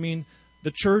church, I mean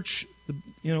the church,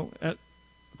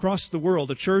 across the world,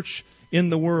 the church in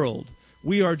the world.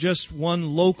 We are just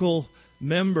one local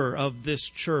member of this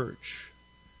church.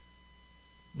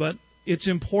 But it's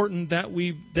important that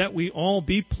we all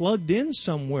be plugged in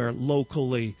somewhere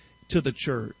locally to the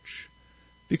church.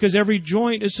 Because every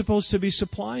joint is supposed to be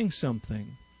supplying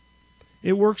something.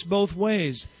 It works both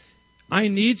ways. I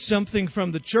need something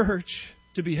from the church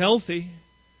to be healthy,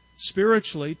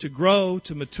 spiritually, to grow,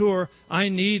 to mature. I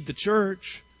need the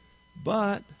church.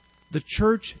 But the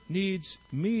church needs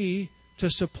me to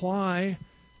supply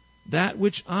that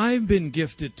which I've been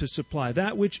gifted to supply,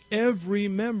 that which every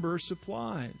member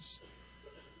supplies.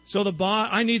 So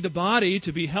I need the body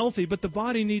to be healthy, but the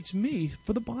body needs me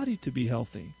for the body to be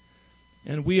healthy.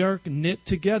 And we are knit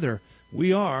together.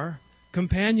 We are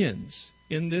companions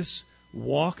in this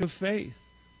walk of faith,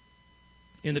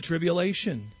 in the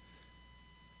tribulation,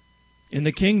 in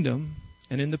the kingdom,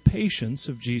 and in the patience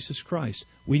of Jesus Christ.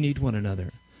 We need one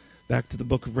another. Back to the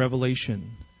book of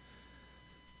Revelation.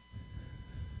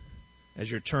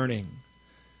 As you're turning,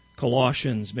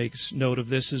 Colossians makes note of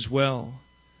this as well.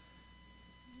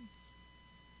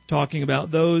 Talking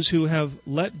about those who have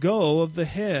let go of the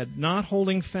head, not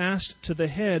holding fast to the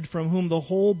head, from whom the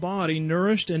whole body,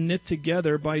 nourished and knit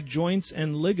together by joints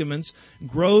and ligaments,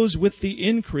 grows with the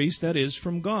increase that is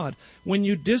from God. When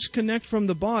you disconnect from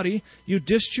the body, you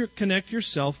disconnect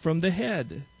yourself from the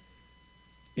head.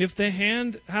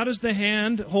 How does the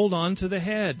hand hold on to the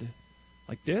head?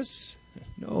 Like this?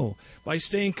 No. By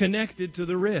staying connected to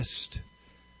the wrist.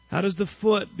 How does the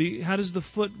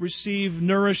foot receive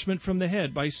nourishment from the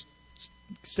head? By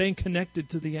staying connected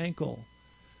to the ankle.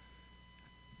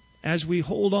 As we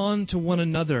hold on to one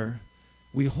another,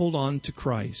 we hold on to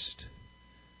Christ.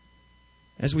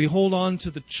 As we hold on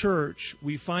to the church,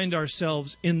 we find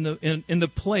ourselves in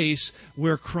the place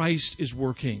where Christ is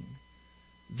working.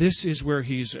 This is where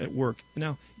He's at work.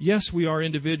 Now, yes, we are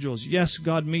individuals. Yes,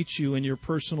 God meets you in your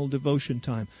personal devotion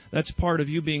time. That's part of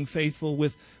you being faithful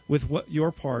with what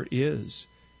your part is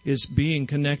being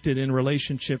connected in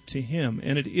relationship to Him.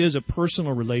 And it is a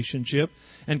personal relationship.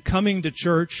 And coming to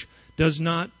church does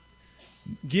not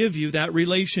give you that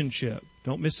relationship.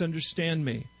 Don't misunderstand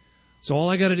me. So all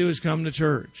I got to do is come to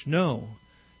church. No.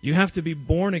 You have to be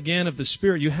born again of the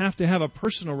Spirit. You have to have a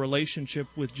personal relationship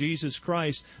with Jesus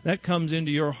Christ. That comes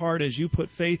into your heart as you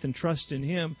put faith and trust in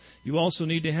Him. You also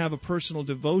need to have a personal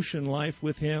devotion life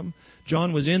with Him.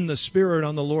 John was in the Spirit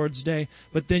on the Lord's day.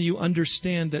 But then you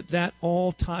understand that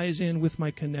all ties in with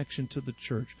my connection to the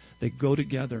church. They go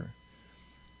together.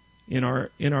 In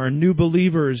our new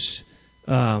believers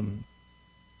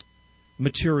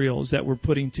materials that we're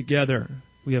putting together,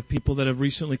 we have people that have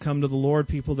recently come to the Lord,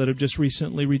 people that have just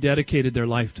recently rededicated their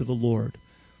life to the Lord.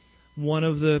 One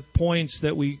of the points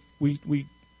that we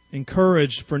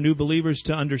encourage for new believers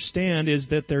to understand is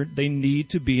that they need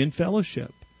to be in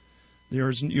fellowship.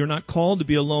 You're not called to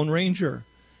be a lone ranger.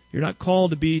 You're not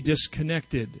called to be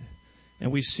disconnected.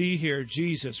 And we see here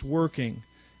Jesus working.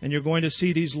 And you're going to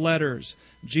see these letters.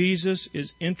 Jesus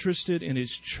is interested in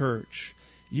His church.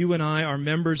 You and I are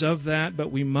members of that, but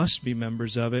we must be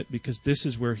members of it because this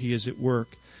is where He is at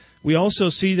work. We also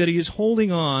see that He is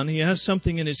holding on. He has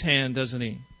something in His hand, doesn't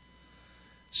He?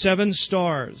 7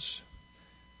 stars.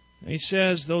 He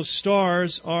says those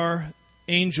stars are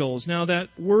angels. Now that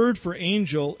word for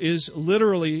angel is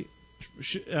literally,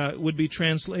 would be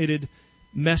translated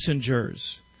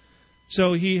messengers.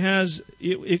 So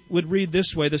it would read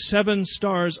this way: the 7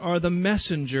 stars are the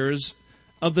messengers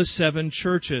of the 7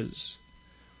 churches.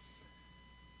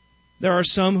 There are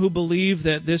some who believe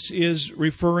that this is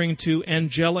referring to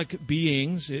angelic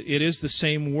beings. It is the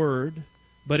same word,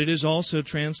 but it is also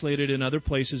translated in other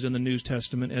places in the New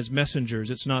Testament as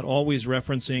messengers. It's not always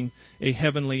referencing a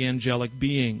heavenly angelic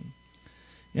being.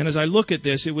 And as I look at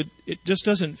this, it just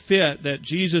doesn't fit that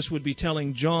Jesus would be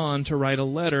telling John to write a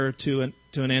letter to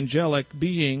an angelic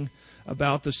being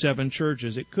about the 7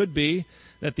 churches. It could be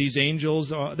that these angels,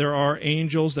 there are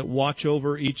angels that watch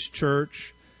over each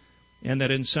church, and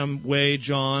that in some way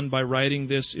John, by writing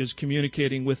this, is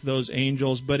communicating with those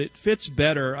angels. But it fits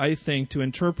better, I think, to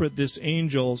interpret these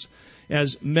angels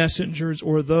as messengers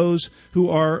or those who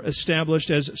are established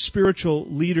as spiritual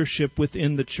leadership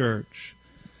within the church.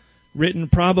 Written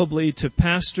probably to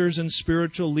pastors and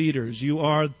spiritual leaders. You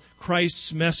are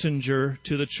Christ's messenger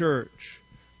to the church.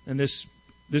 And this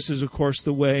is, of course,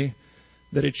 the way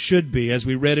that it should be. As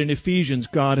we read in Ephesians,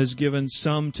 God has given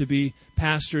some to be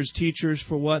pastors, teachers,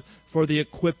 for what? For the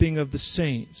equipping of the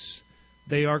saints.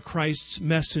 They are Christ's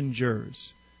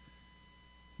messengers.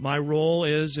 My role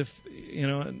is,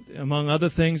 among other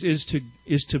things, is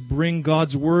to bring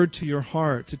God's Word to your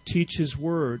heart, to teach His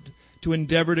Word, to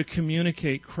endeavor to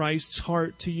communicate Christ's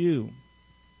heart to you.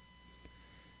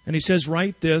 And he says,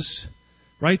 write these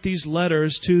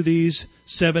letters to these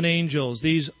 7 angels,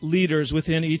 these leaders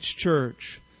within each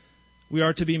church. We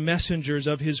are to be messengers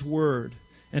of His Word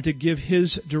and to give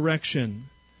His direction.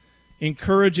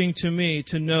 Encouraging to me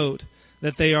to note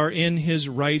that they are in His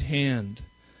right hand.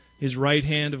 His right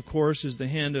hand, of course, is the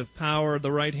hand of power,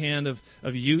 the right hand of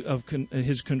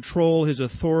His control, His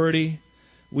authority.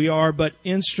 We are but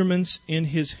instruments in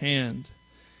His hand.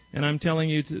 And I'm telling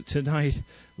you tonight,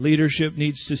 leadership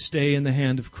needs to stay in the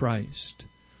hand of Christ.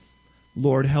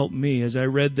 Lord, help me. As I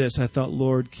read this, I thought,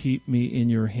 Lord, keep me in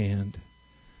your hand.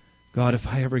 God, if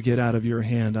I ever get out of your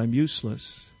hand, I'm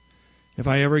useless. If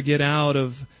I ever get out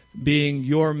of being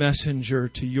your messenger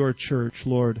to your church,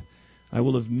 Lord, I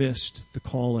will have missed the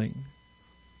calling.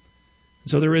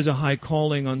 So there is a high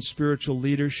calling on spiritual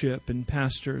leadership and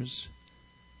pastors.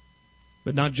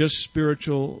 But not just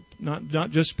spiritual, not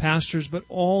just pastors, but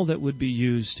all that would be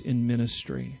used in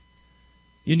ministry.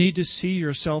 You need to see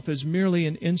yourself as merely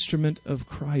an instrument of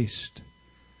Christ.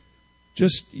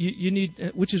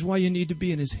 Which is why you need to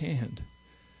be in His hand.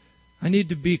 I need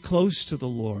to be close to the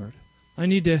Lord. I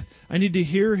need to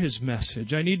hear His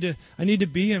message. I need to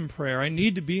be in prayer. I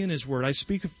need to be in His Word. I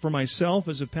speak for myself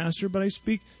as a pastor, but I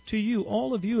speak to you.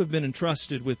 All of you have been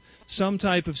entrusted with some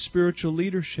type of spiritual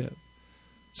leadership.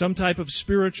 Some type of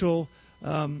spiritual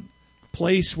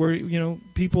place where,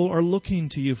 people are looking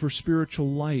to you for spiritual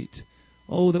light.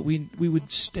 Oh, that we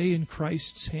would stay in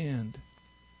Christ's hand.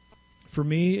 For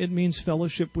me, it means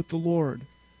fellowship with the Lord.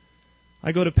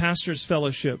 I go to pastors'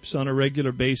 fellowships on a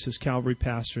regular basis, Calvary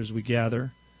pastors, we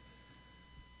gather.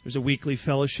 There's a weekly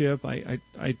fellowship. I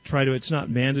try to, it's not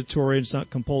mandatory, it's not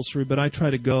compulsory, but I try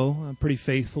to go. I'm pretty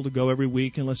faithful to go every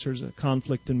week unless there's a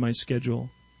conflict in my schedule.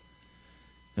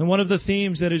 And one of the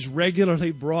themes that is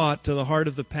regularly brought to the heart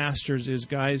of the pastors is,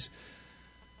 guys,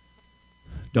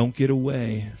 don't get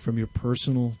away from your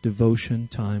personal devotion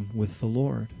time with the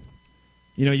Lord.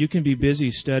 You can be busy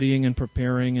studying and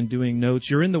preparing and doing notes.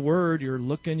 You're in the Word, you're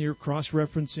looking, you're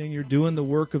cross-referencing, you're doing the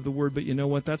work of the Word, but you know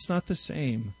what? That's not the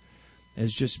same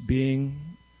as just being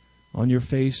on your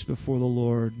face before the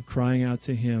Lord, crying out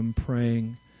to Him,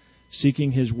 praying,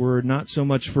 seeking His Word, not so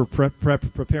much for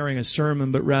preparing a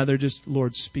sermon, but rather just,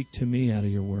 Lord, speak to me out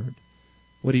of your Word.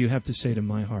 What do you have to say to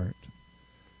my heart?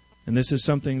 And this is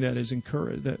something that is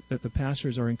encouraged, that the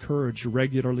pastors are encouraged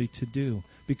regularly to do,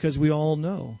 because we all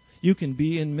know you can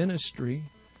be in ministry,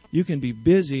 you can be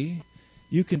busy,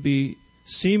 you can be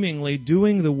seemingly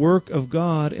doing the work of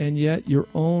God, and yet your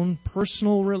own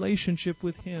personal relationship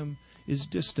with Him is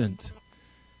distant.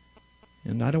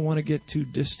 And I don't want to get too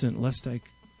distant lest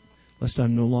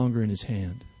I'm no longer in His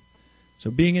hand.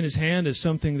 So being in His hand is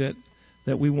something that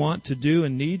we want to do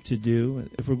and need to do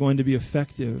if we're going to be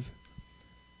effective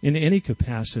in any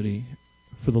capacity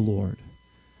for the Lord.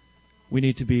 We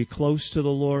need to be close to the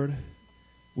Lord.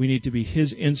 We need to be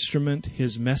His instrument,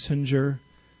 His messenger.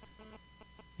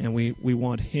 And we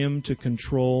want Him to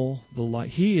control the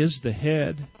life. He is the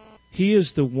head. He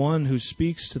is the one who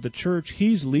speaks to the church.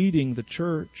 He's leading the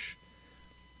church.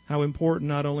 How important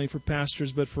not only for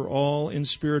pastors, but for all in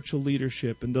spiritual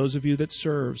leadership. And those of you that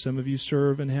serve, some of you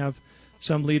serve and have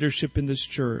some leadership in this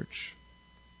church.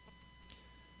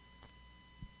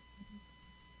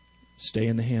 Stay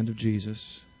in the hand of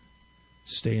Jesus.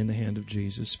 Stay in the hand of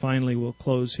Jesus. Finally, we'll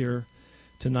close here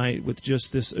tonight with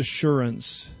just this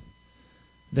assurance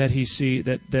that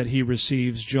he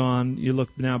receives. John, you look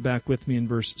now back with me in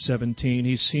verse 17.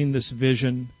 He's seen this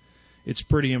vision. It's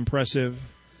pretty impressive.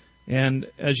 And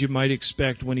as you might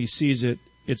expect, when he sees it,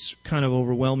 it's kind of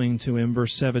overwhelming to him.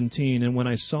 Verse 17, and when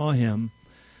I saw him,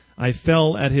 I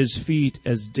fell at his feet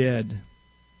as dead.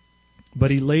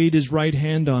 But he laid his right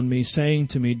hand on me, saying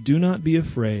to me, do not be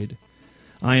afraid.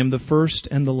 I am the first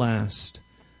and the last.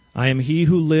 I am he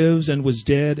who lives and was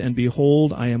dead, and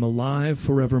behold, I am alive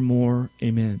forevermore.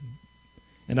 Amen.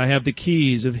 And I have the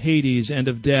keys of Hades and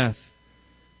of death.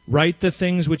 Write the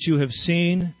things which you have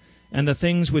seen, and the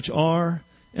things which are,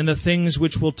 and the things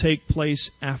which will take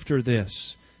place after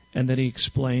this. And then he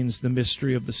explains the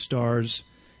mystery of the stars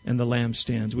and the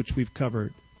lampstands, which we've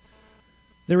covered.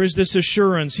 There is this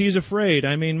assurance. He's afraid.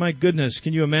 I mean, my goodness,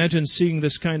 can you imagine seeing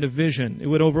this kind of vision? It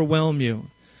would overwhelm you.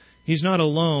 He's not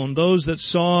alone. Those that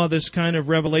saw this kind of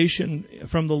revelation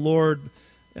from the Lord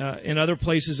in other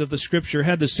places of the Scripture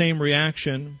had the same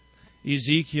reaction.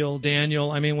 Ezekiel,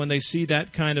 Daniel, I mean, when they see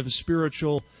that kind of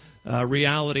spiritual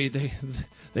reality,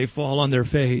 they fall on their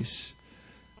face.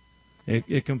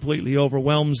 It completely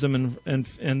overwhelms them,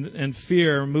 and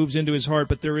fear moves into his heart,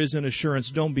 but there is an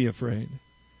assurance. Don't be afraid.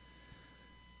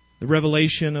 The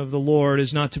revelation of the Lord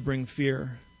is not to bring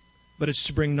fear, but it's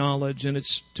to bring knowledge and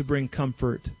it's to bring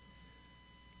comfort.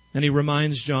 And he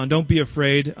reminds John, don't be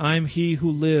afraid. I'm he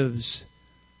who lives.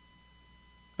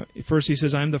 First he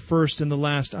says, I am the first and the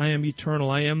last. I am eternal.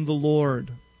 I am the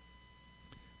Lord.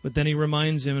 But then he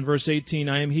reminds him in verse 18,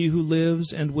 I am he who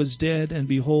lives and was dead, and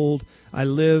behold, I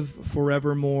live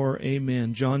forevermore.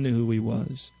 Amen. John knew who he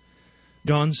was.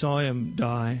 John saw him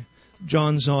die.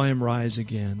 John saw him rise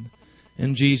again.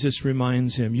 And Jesus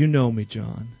reminds him, you know me,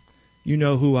 John. You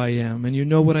know who I am, and you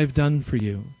know what I've done for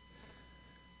you.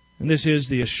 And this is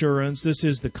the assurance, this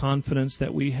is the confidence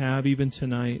that we have even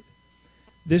tonight.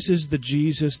 This is the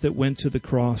Jesus that went to the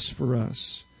cross for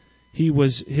us. He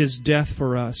was his death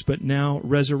for us, but now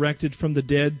resurrected from the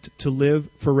dead to live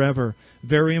forever.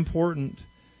 Very important.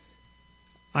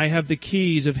 I have the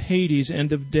keys of Hades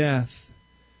and of death.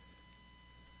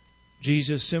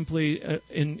 Jesus simply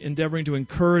endeavoring to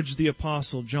encourage the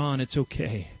apostle, John, it's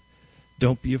okay.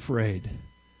 Don't be afraid.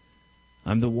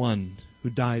 I'm the one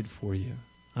who died for you.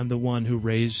 I'm the one who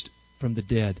raised from the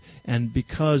dead. And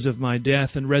because of my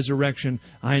death and resurrection,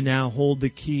 I now hold the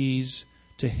keys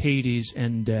to Hades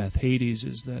and death. Hades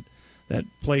is that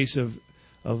place of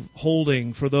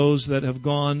holding for those that have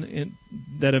gone,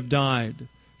 that have died.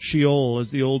 Sheol is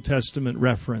the Old Testament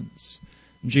reference.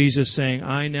 Jesus saying,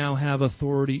 I now have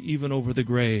authority even over the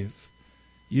grave.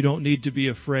 You don't need to be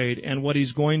afraid. And what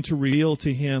he's going to reveal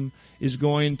to him is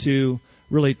going to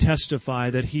really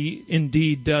testify that he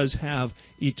indeed does have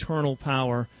eternal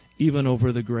power even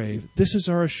over the grave. This is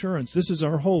our assurance. This is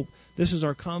our hope. This is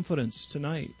our confidence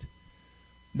tonight.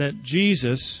 That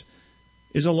Jesus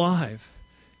is alive.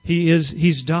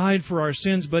 He's died for our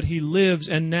sins, but he lives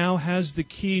and now has the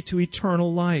key to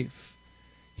eternal life.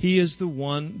 He is the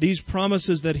one, these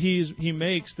promises that he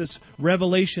makes, this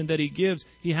revelation that he gives,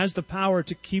 he has the power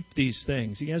to keep these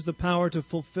things. He has the power to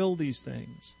fulfill these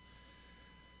things.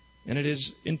 And it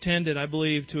is intended, I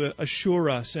believe, to assure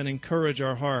us and encourage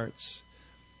our hearts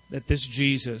that this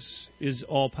Jesus is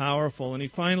all-powerful. And he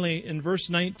finally, in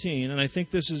verse 19, and I think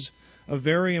this is a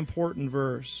very important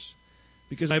verse,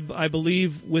 because I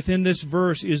believe within this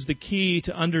verse is the key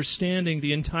to understanding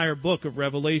the entire book of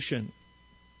Revelation.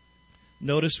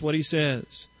 Notice what he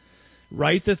says.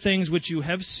 Write the things which you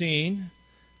have seen.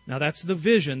 Now that's the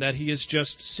vision that he has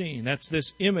just seen. That's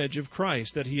this image of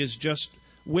Christ that he has just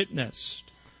witnessed.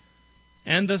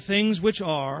 And the things which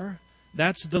are,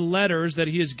 that's the letters that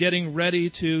he is getting ready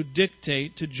to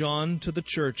dictate to John to the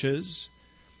churches.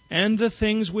 And the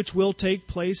things which will take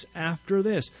place after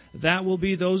this. That will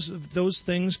be those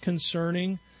things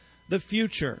concerning the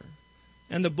future.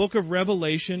 And the book of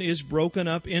Revelation is broken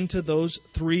up into those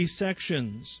three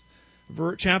sections.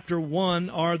 Chapter 1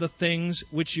 are the things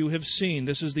which you have seen.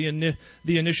 This is the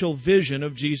initial vision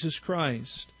of Jesus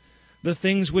Christ. The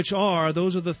things which are,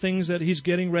 those are the things that he's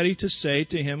getting ready to say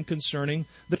to him concerning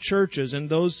the churches. And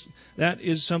that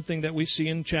is something that we see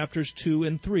in chapters 2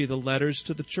 and 3, the letters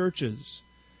to the churches.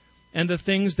 And the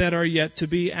things that are yet to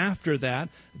be after that,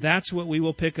 that's what we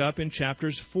will pick up in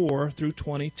chapters 4 through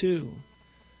 22.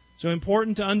 So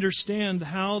important to understand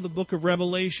how the book of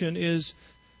Revelation is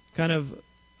kind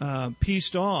of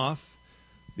pieced off,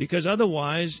 because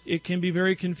otherwise it can be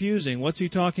very confusing. What's he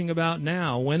talking about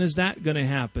now? When is that going to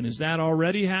happen? Is that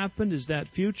already happened? Is that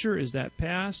future? Is that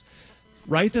past?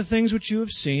 Write the things which you have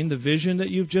seen, the vision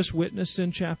that you've just witnessed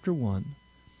in chapter 1.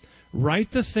 Write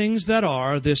the things that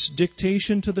are, this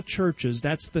dictation to the churches.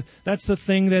 That's the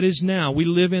thing that is now. We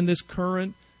live in this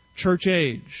current church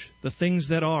age. The things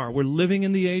that are. We're living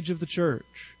in the age of the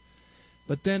church.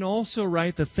 But then also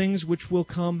write the things which will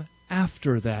come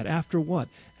after that. After what?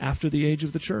 After the age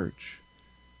of the church.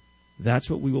 That's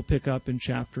what we will pick up in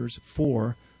chapters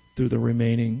 4 through the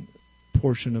remaining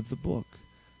portion of the book.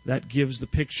 That gives the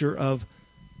picture of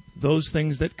those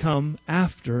things that come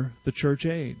after the church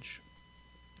age.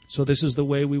 So this is the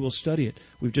way we will study it.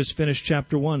 We've just finished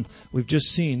chapter 1. We've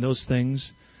just seen those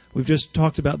things. We've just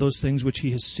talked about those things which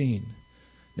he has seen.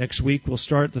 Next week we'll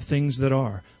start the things that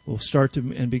are. We'll start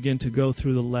to and begin to go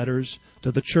through the letters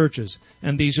to the churches.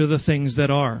 And these are the things that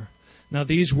are. Now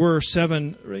these were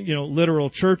 7, literal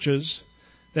churches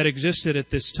that existed at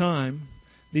this time.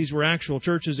 These were actual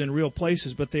churches in real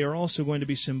places, but they are also going to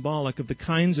be symbolic of the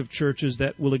kinds of churches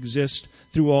that will exist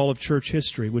through all of church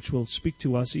history, which will speak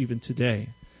to us even today.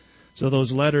 So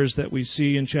those letters that we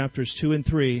see in chapters 2 and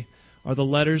 3 are the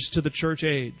letters to the church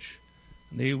age.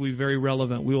 They will be very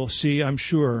relevant. We will see, I'm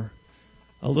sure,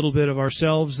 a little bit of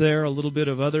ourselves there, a little bit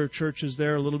of other churches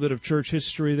there, a little bit of church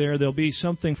history there. There'll be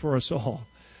something for us all.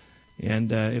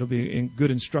 And it'll be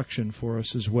good instruction for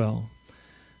us as well.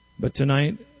 But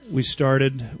tonight, we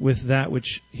started with that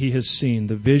which he has seen,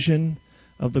 the vision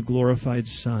of the glorified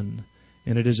Son.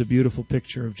 And it is a beautiful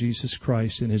picture of Jesus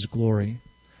Christ in his glory.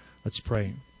 Let's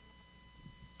pray.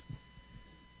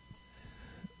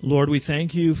 Lord, we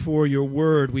thank you for your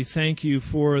word. We thank you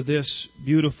for this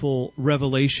beautiful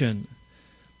revelation,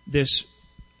 this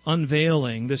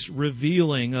unveiling, this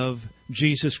revealing of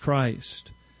Jesus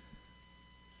Christ.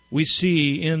 We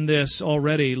see in this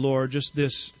already, Lord, just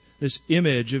this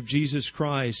image of Jesus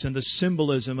Christ and the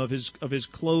symbolism of his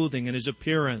clothing and his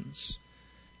appearance.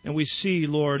 And we see,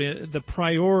 Lord, the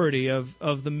priority of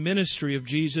the ministry of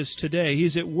Jesus today.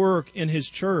 He's at work in his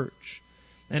church,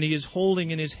 and he is holding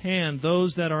in his hand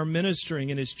those that are ministering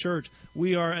in his church.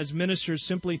 We are, as ministers,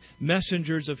 simply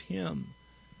messengers of him.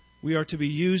 We are to be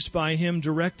used by him,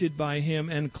 directed by him,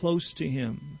 and close to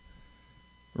him.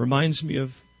 Reminds me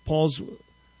of Paul's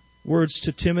words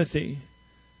to Timothy,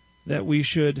 that we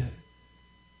should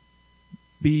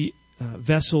be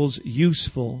vessels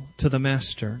useful to the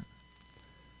Master.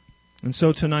 And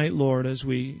so tonight, Lord, as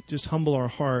we just humble our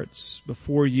hearts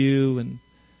before you and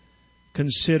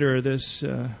consider this,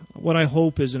 what I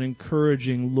hope is an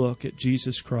encouraging look at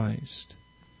Jesus Christ,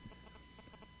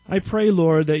 I pray,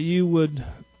 Lord, that you would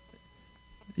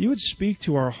speak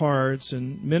to our hearts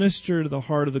and minister to the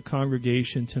heart of the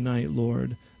congregation tonight,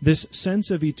 Lord, this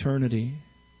sense of eternity.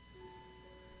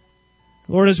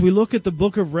 Lord, as we look at the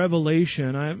book of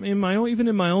Revelation, even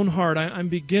in my own heart, I'm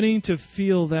beginning to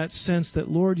feel that sense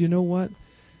that, Lord, you know what?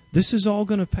 This is all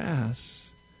going to pass.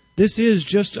 This is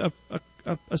just a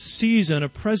season, a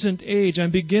present age.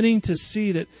 I'm beginning to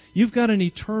see that you've got an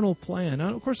eternal plan.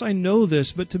 Now, of course, I know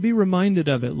this, but to be reminded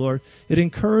of it, Lord, it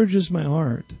encourages my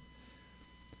heart.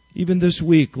 Even this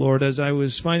week, Lord, as I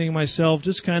was finding myself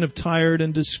just kind of tired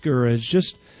and discouraged,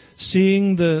 just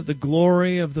seeing the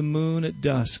glory of the moon at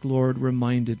dusk, Lord,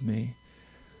 reminded me,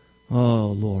 oh,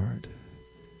 Lord,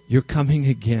 you're coming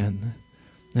again,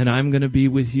 and I'm going to be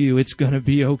with you. It's going to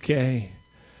be okay.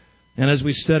 And as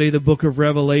we study the book of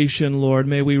Revelation, Lord,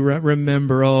 may we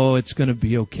remember, oh, it's going to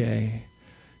be okay.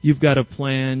 You've got a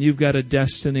plan. You've got a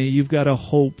destiny. You've got a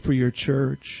hope for your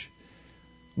church.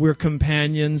 We're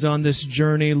companions on this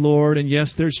journey, Lord, and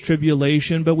yes, there's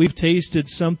tribulation, but we've tasted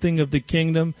something of the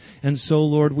kingdom, and so,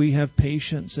 Lord, we have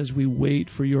patience as we wait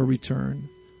for your return.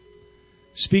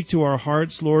 Speak to our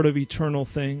hearts, Lord, of eternal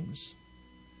things,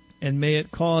 and may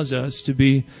it cause us to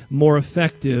be more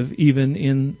effective even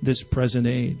in this present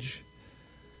age,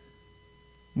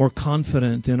 more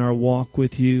confident in our walk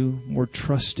with you, more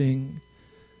trusting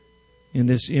in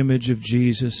this image of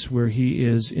Jesus, where he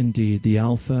is indeed the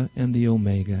Alpha and the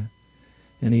Omega.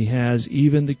 And he has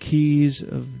even the keys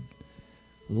of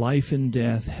life and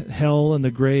death. Hell and the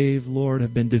grave, Lord,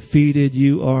 have been defeated.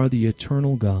 You are the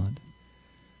eternal God.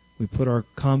 We put our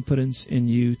confidence in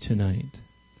you tonight.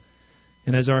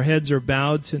 And as our heads are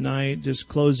bowed tonight, just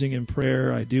closing in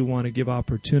prayer, I do want to give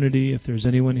opportunity. If there's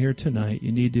anyone here tonight,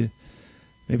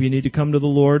 maybe you need to come to the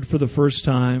Lord for the first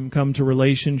time, come to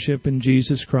relationship in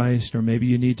Jesus Christ, or maybe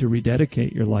you need to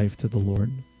rededicate your life to the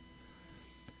Lord.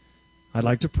 I'd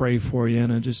like to pray for you,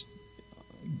 and I just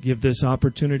give this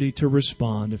opportunity to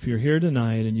respond. If you're here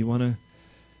tonight and you want to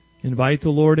invite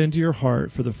the Lord into your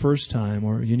heart for the first time,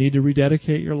 or you need to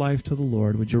rededicate your life to the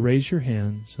Lord, would you raise your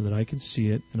hand so that I can see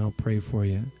it, and I'll pray for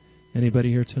you.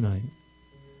 Anybody here tonight?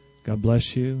 God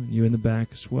bless you, and you in the back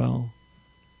as well.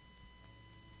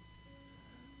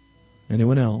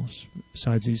 Anyone else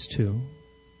besides these two?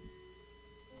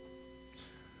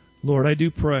 Lord, I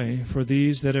do pray for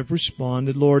these that have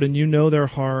responded, Lord, and you know their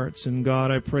hearts. And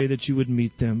God, I pray that you would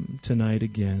meet them tonight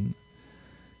again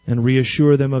and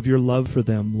reassure them of your love for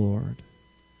them, Lord.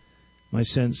 My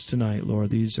sense tonight, Lord,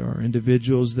 these are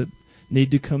individuals that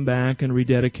need to come back and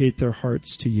rededicate their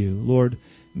hearts to you. Lord,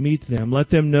 meet them. Let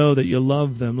them know that you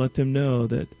love them. Let them know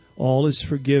that all is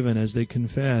forgiven as they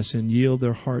confess and yield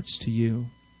their hearts to you.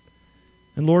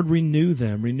 And Lord, renew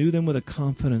them with a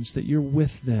confidence that you're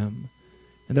with them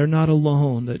and they're not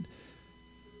alone, that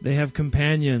they have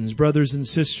companions, brothers and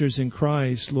sisters in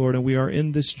Christ, Lord, and we are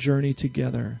in this journey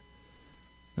together.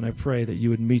 And I pray that you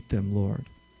would meet them, Lord,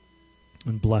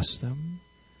 and bless them.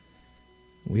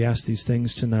 We ask these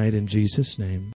things tonight in Jesus' name.